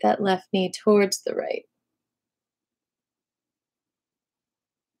rotate that left knee towards the right.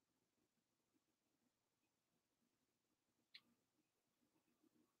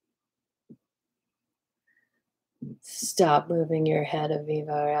 Stop moving your head, Aviva,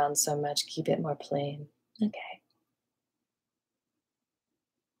 around so much. Keep it more plain. Okay.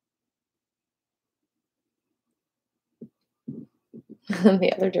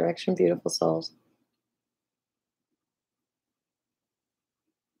 The other direction, beautiful souls.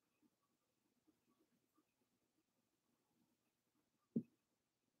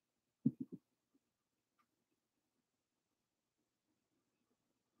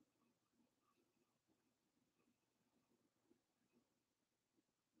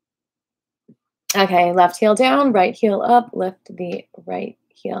 Okay, left heel down, right heel up, lift the right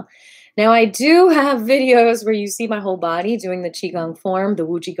heel. Now I do have videos where you see my whole body doing the Qigong form, the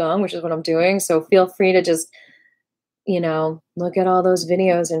Wu Qigong, which is what I'm doing. So feel free to just, look at all those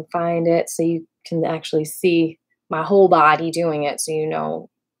videos and find it so you can actually see my whole body doing it, so you know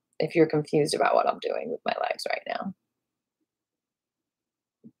if you're confused about what I'm doing with my legs right now.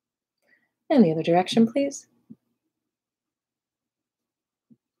 And the other direction, please.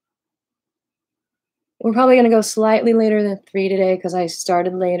 We're probably going to go slightly later than 3 today because I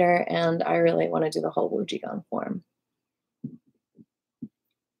started later and I really want to do the whole Wu Qigong form.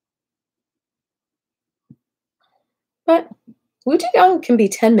 But Wu Qigong can be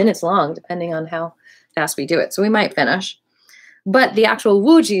 10 minutes long depending on how fast we do it. So we might finish. But the actual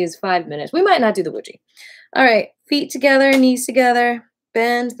Wuji is 5 minutes. We might not do the Wuji. All right, feet together, knees together.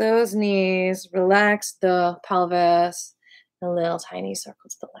 Bend those knees. Relax the pelvis. A little tiny circle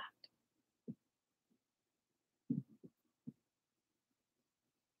to the left.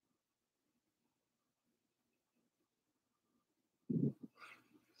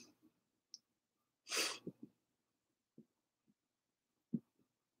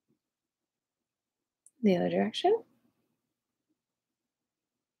 The other direction.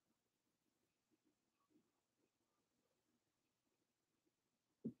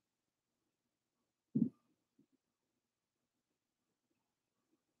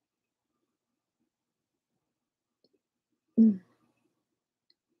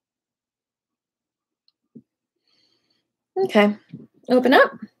 Okay, open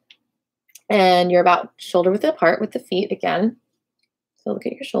up. And you're about shoulder width apart with the feet again. So look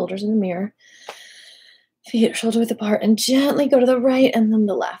at your shoulders in the mirror. Feet shoulder width apart and gently go to the right and then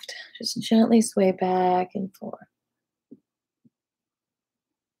the left. Just gently sway back and forth.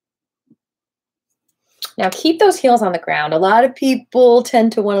 Now keep those heels on the ground. A lot of people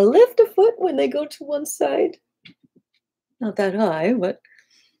tend to want to lift a foot when they go to one side. Not that high, but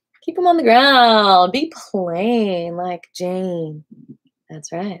keep them on the ground. Be plain like Jane.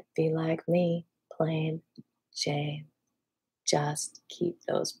 That's right. Be like me, plain Jane. Just keep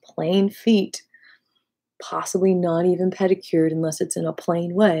those plain feet, possibly not even pedicured unless it's in a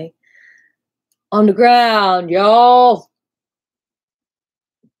plain way, on the ground, y'all.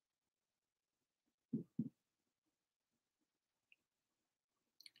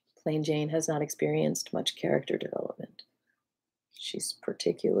 Plain Jane has not experienced much character development. She's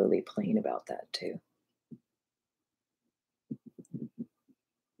particularly plain about that too.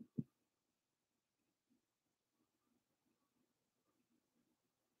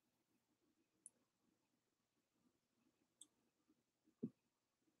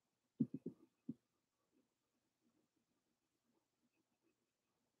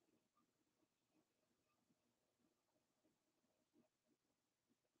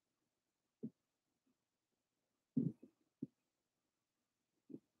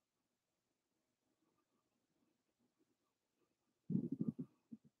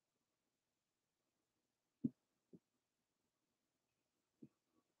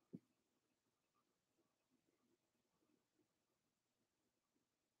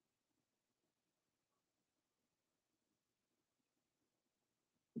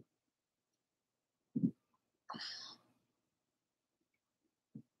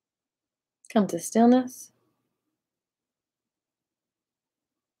 Come to stillness.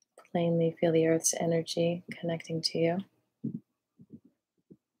 Plainly feel the earth's energy connecting to you.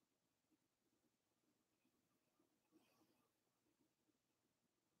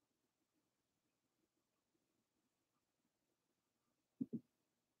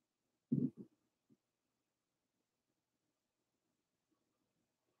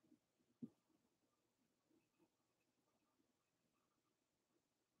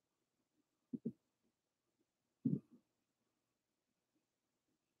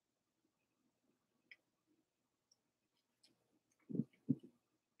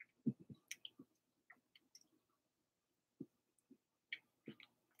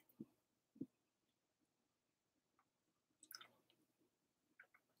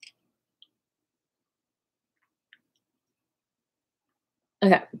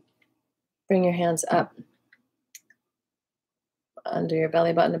 Okay. Bring your hands up under your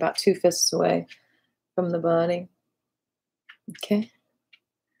belly button, about 2 fists away from the body. Okay.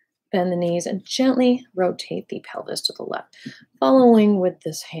 Bend the knees and gently rotate the pelvis to the left, following with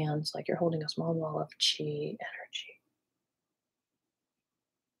this hands like you're holding a small ball of chi energy.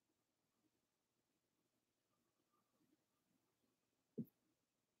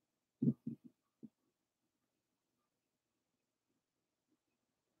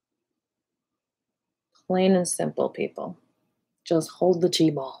 Plain and simple, people. Just hold the chi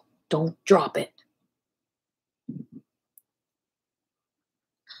ball. Don't drop it.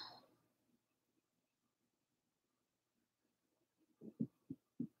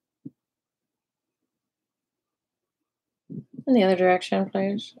 In the other direction,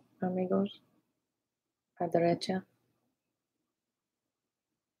 please, amigos. A derecha.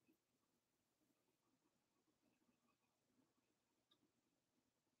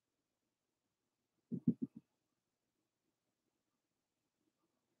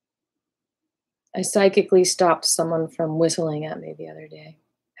 I psychically stopped someone from whistling at me the other day.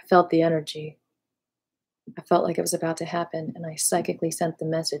 I felt the energy. I felt like it was about to happen, and I psychically sent the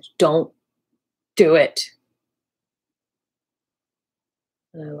message, don't do it.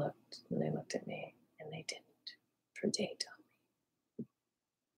 And I looked, and they looked at me, and they didn't. For data.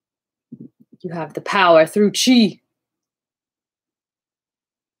 You have the power through chi.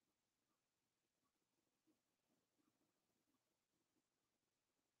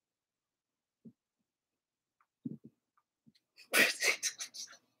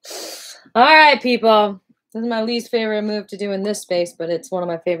 All right, people. This is my least favorite move to do in this space, but it's one of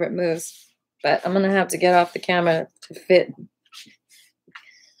my favorite moves. But I'm going to have to get off the camera to fit.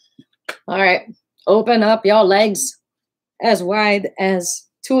 All right. Open up your legs as wide as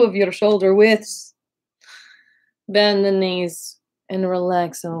 2 of your shoulder widths. Bend the knees and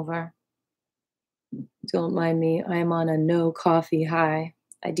relax over. Don't mind me. I am on a no coffee high.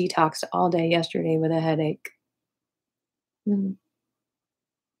 I detoxed all day yesterday with a headache. Mm.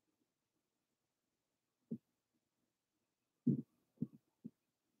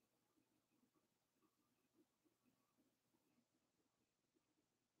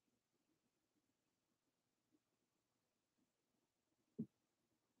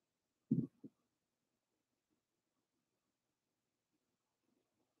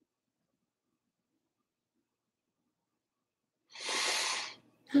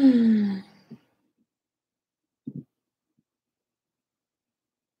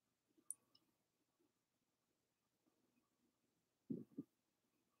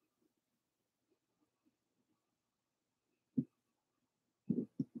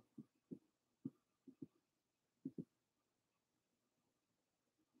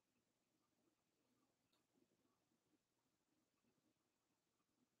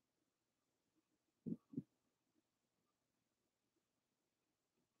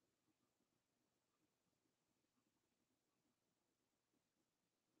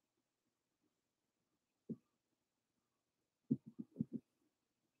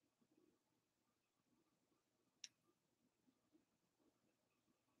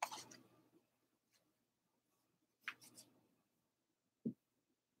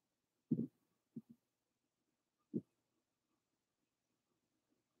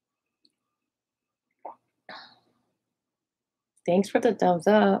 Thanks for the thumbs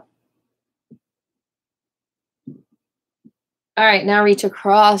up. All right, now reach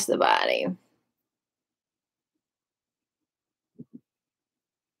across the body.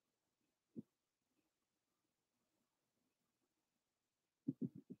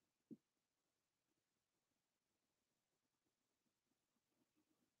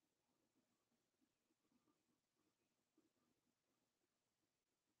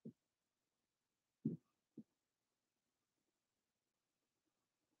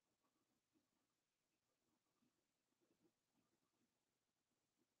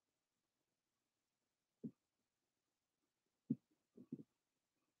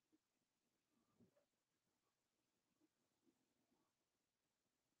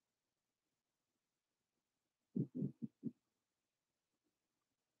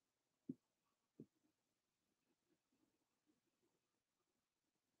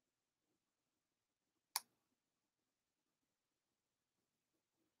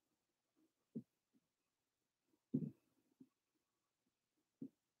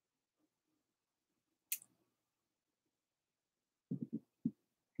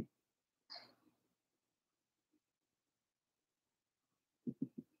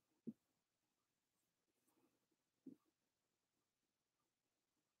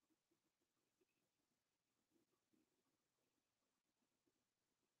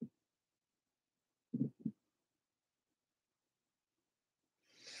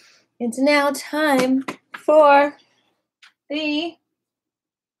 It's now time for the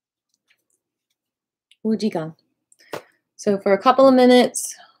Wu Qi Gong. So for a couple of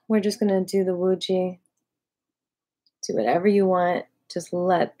minutes, we're just going to do the Wu Qi. Do whatever you want. Just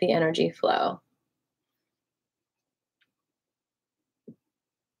let the energy flow.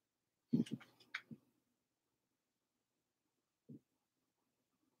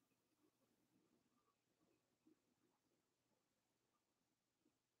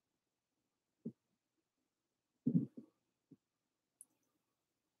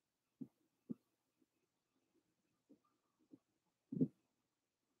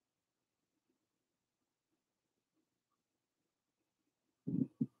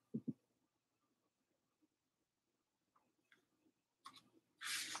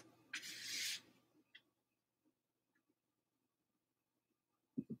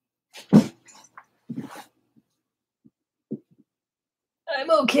 I'm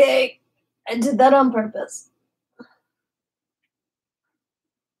okay. I did that on purpose.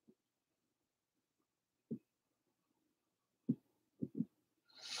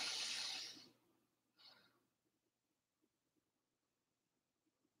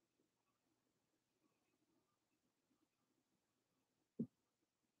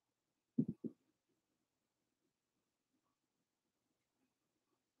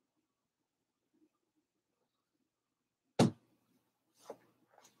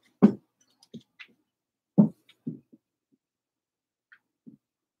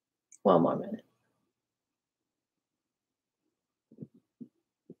 One more minute.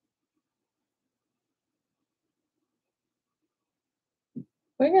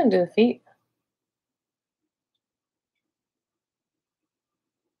 We're going to do the feet.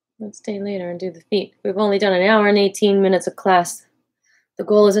 Let's stay later and do the feet. We've only done an hour and 18 minutes of class. The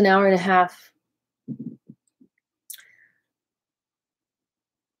goal is an hour and a half.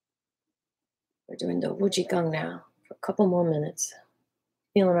 We're doing the Wu Qi Gong now for a couple more minutes.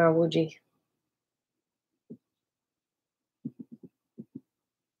 Feeling our Wu Qi.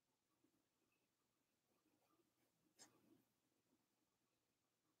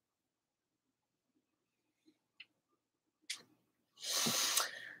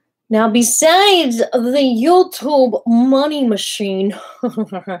 Now, besides the YouTube money machine,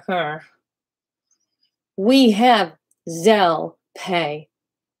 we have Zelle Pay,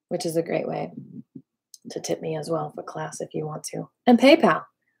 which is a great way to tip me as well for class if you want to. And PayPal.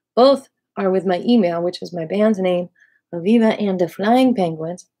 Both are with my email, which is my band's name, Aviva and the Flying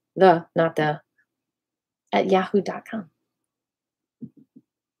Penguins, not the, at yahoo.com.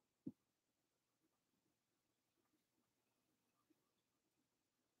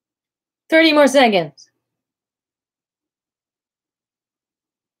 30 more seconds.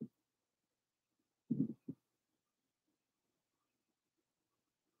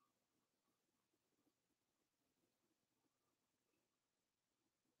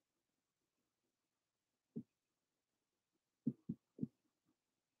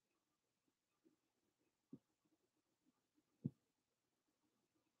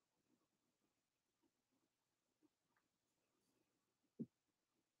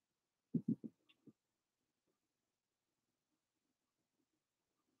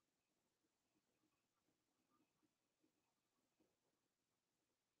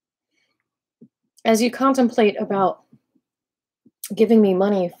 As you contemplate about giving me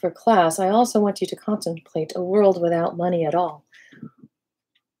money for class, I also want you to contemplate a world without money at all.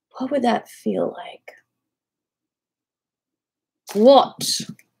 What would that feel like? What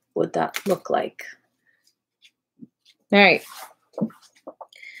would that look like? All right.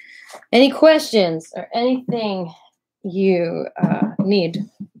 Any questions or anything you need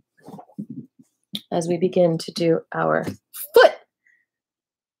as we begin to do our foot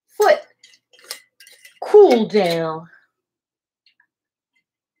cool down?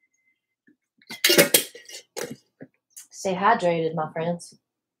 Stay hydrated, my friends.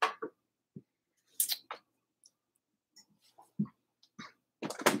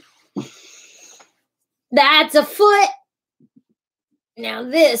 That's a foot. Now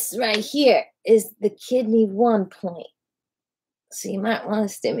this right here is the kidney 1 point. So you might want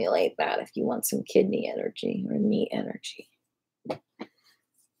to stimulate that if you want some kidney energy or knee energy.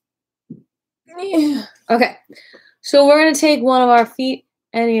 Yeah. Okay, so we're going to take one of our feet,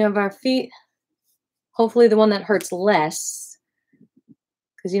 any of our feet, hopefully the one that hurts less,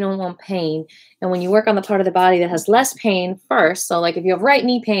 because you don't want pain. And when you work on the part of the body that has less pain first, so like if you have right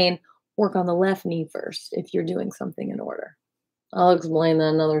knee pain, work on the left knee first if you're doing something in order. I'll explain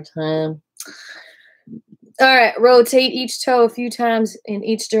that another time. All right, rotate each toe a few times in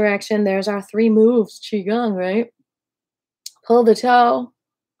each direction. There's our 3 moves, Qi Gong, right? Pull the toe,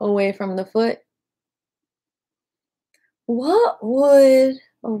 away from the foot. What would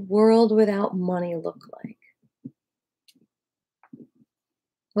a world without money look like?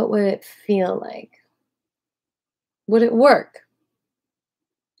 What would it feel like? Would it work?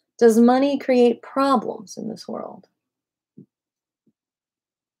 Does money create problems in this world?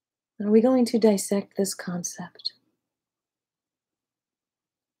 Are we going to dissect this concept?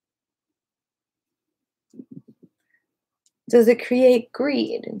 Does it create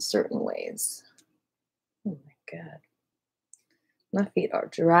greed in certain ways? Oh my God. My feet are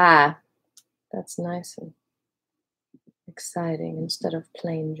dry. That's nice and exciting instead of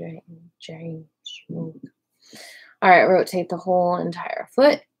plain Jane smooth. All right, rotate the whole entire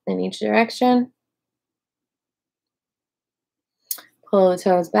foot in each direction. Pull the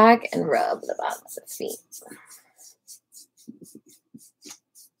toes back and rub the bottom of the feet.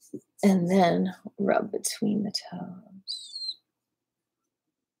 And then rub between the toes.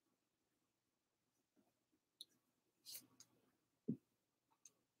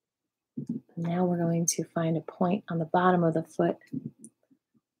 Now we're going to find a point on the bottom of the foot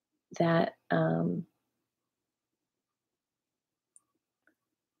that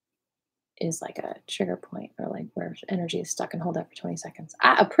is like a trigger point, or like where energy is stuck, and hold that for 20 seconds.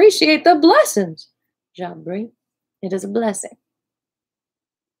 I appreciate the blessings, Jabri. It is a blessing.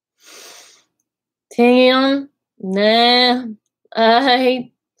 10, 9,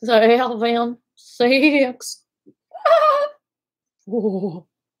 8, 7, 6, 5,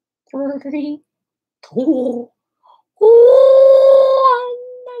 4, 3, 2, 1.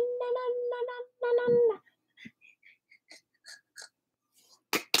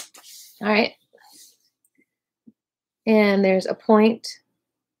 All right. And there's a point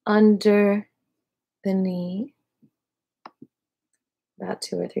under the knee, about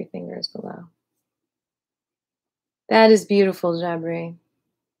 2 or 3 fingers below. That is beautiful, Jabri.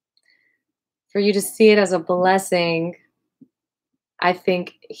 For you to see it as a blessing, I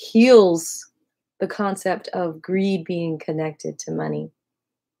think heals the concept of greed being connected to money.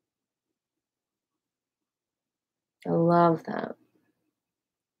 I love that.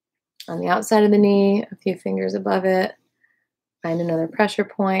 On the outside of the knee, a few fingers above it, find another pressure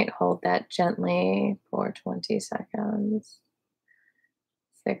point, hold that gently for 20 seconds.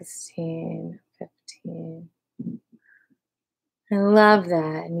 16, 15. I love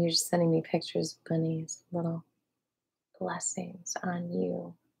that. And you're just sending me pictures of bunnies, little blessings on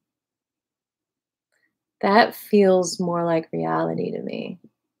you. That feels more like reality to me.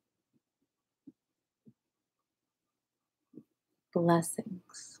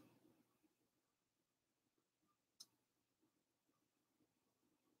 Blessings.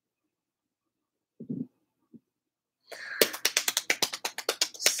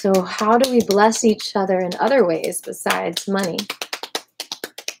 So how do we bless each other in other ways besides money?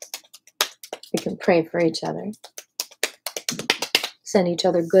 We can pray for each other. Send each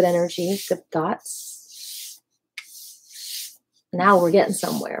other good energy, good thoughts. Now we're getting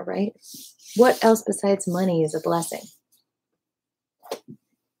somewhere, right? What else besides money is a blessing?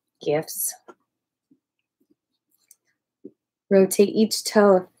 Gifts. Rotate each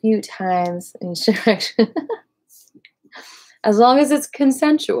toe a few times in each direction. As long as it's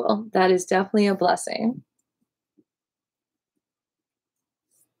consensual, that is definitely a blessing.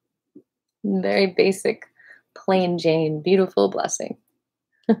 Very basic, plain Jane, beautiful blessing.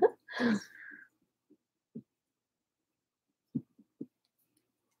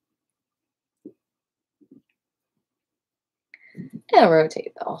 And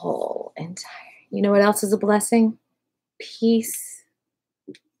rotate the whole entire. You know what else is a blessing? Peace.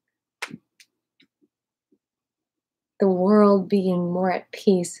 The world being more at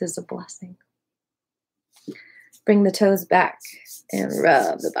peace is a blessing. Bring the toes back and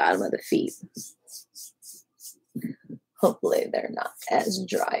rub the bottom of the feet. Hopefully they're not as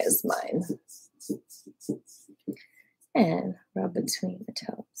dry as mine. And rub between the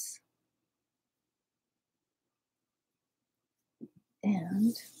toes.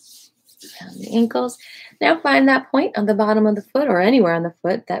 And around the ankles. Now find that point on the bottom of the foot or anywhere on the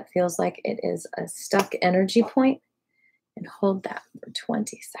foot that feels like it is a stuck energy point, and hold that for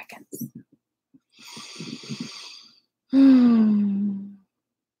 20 seconds.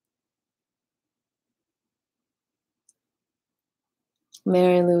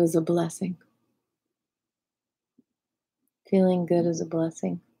 Mary Lou is a blessing. Feeling good is a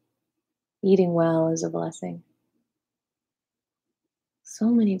blessing. Eating well is a blessing. So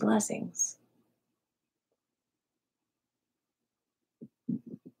many blessings.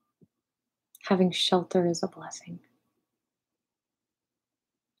 Having shelter is a blessing.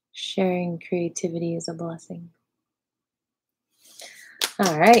 Sharing creativity is a blessing.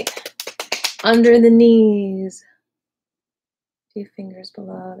 All right. Under the knees. A few fingers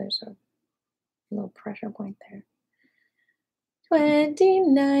below. There's a little pressure point there. 20,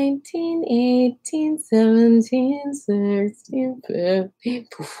 19, 18, 17, 16, 15, 14,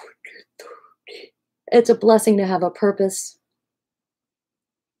 13. It's a blessing to have a purpose.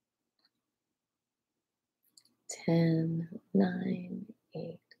 10, 9,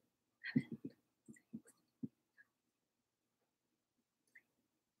 8, 7,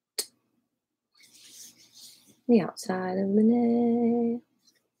 6. The outside of the neck.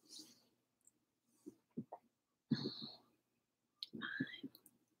 5,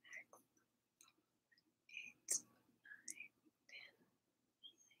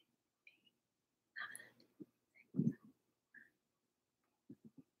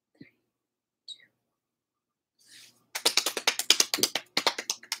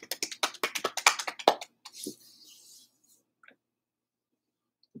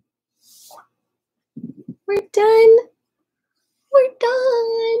 4. We're done. We're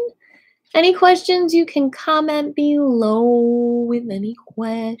done. Any questions? You can comment below with any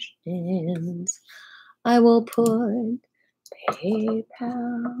questions. I will put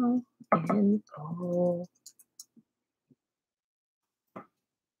PayPal info.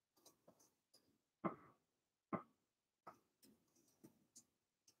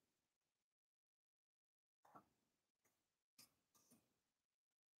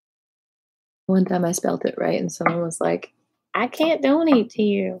 One time I spelled it right and someone was like, I can't donate to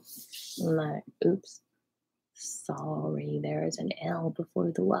you. I'm like, oops. Sorry, there is an L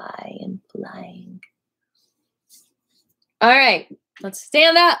before the Y in flying. All right, let's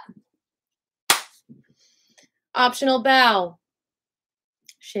stand up. Optional bow.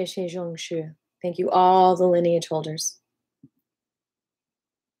 Xie xie zhong shu. Thank you, all the lineage holders.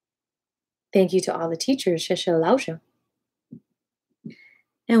 Thank you to all the teachers. Xie xie lao shu.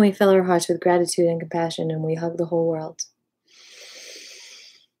 And we fill our hearts with gratitude and compassion, and we hug the whole world.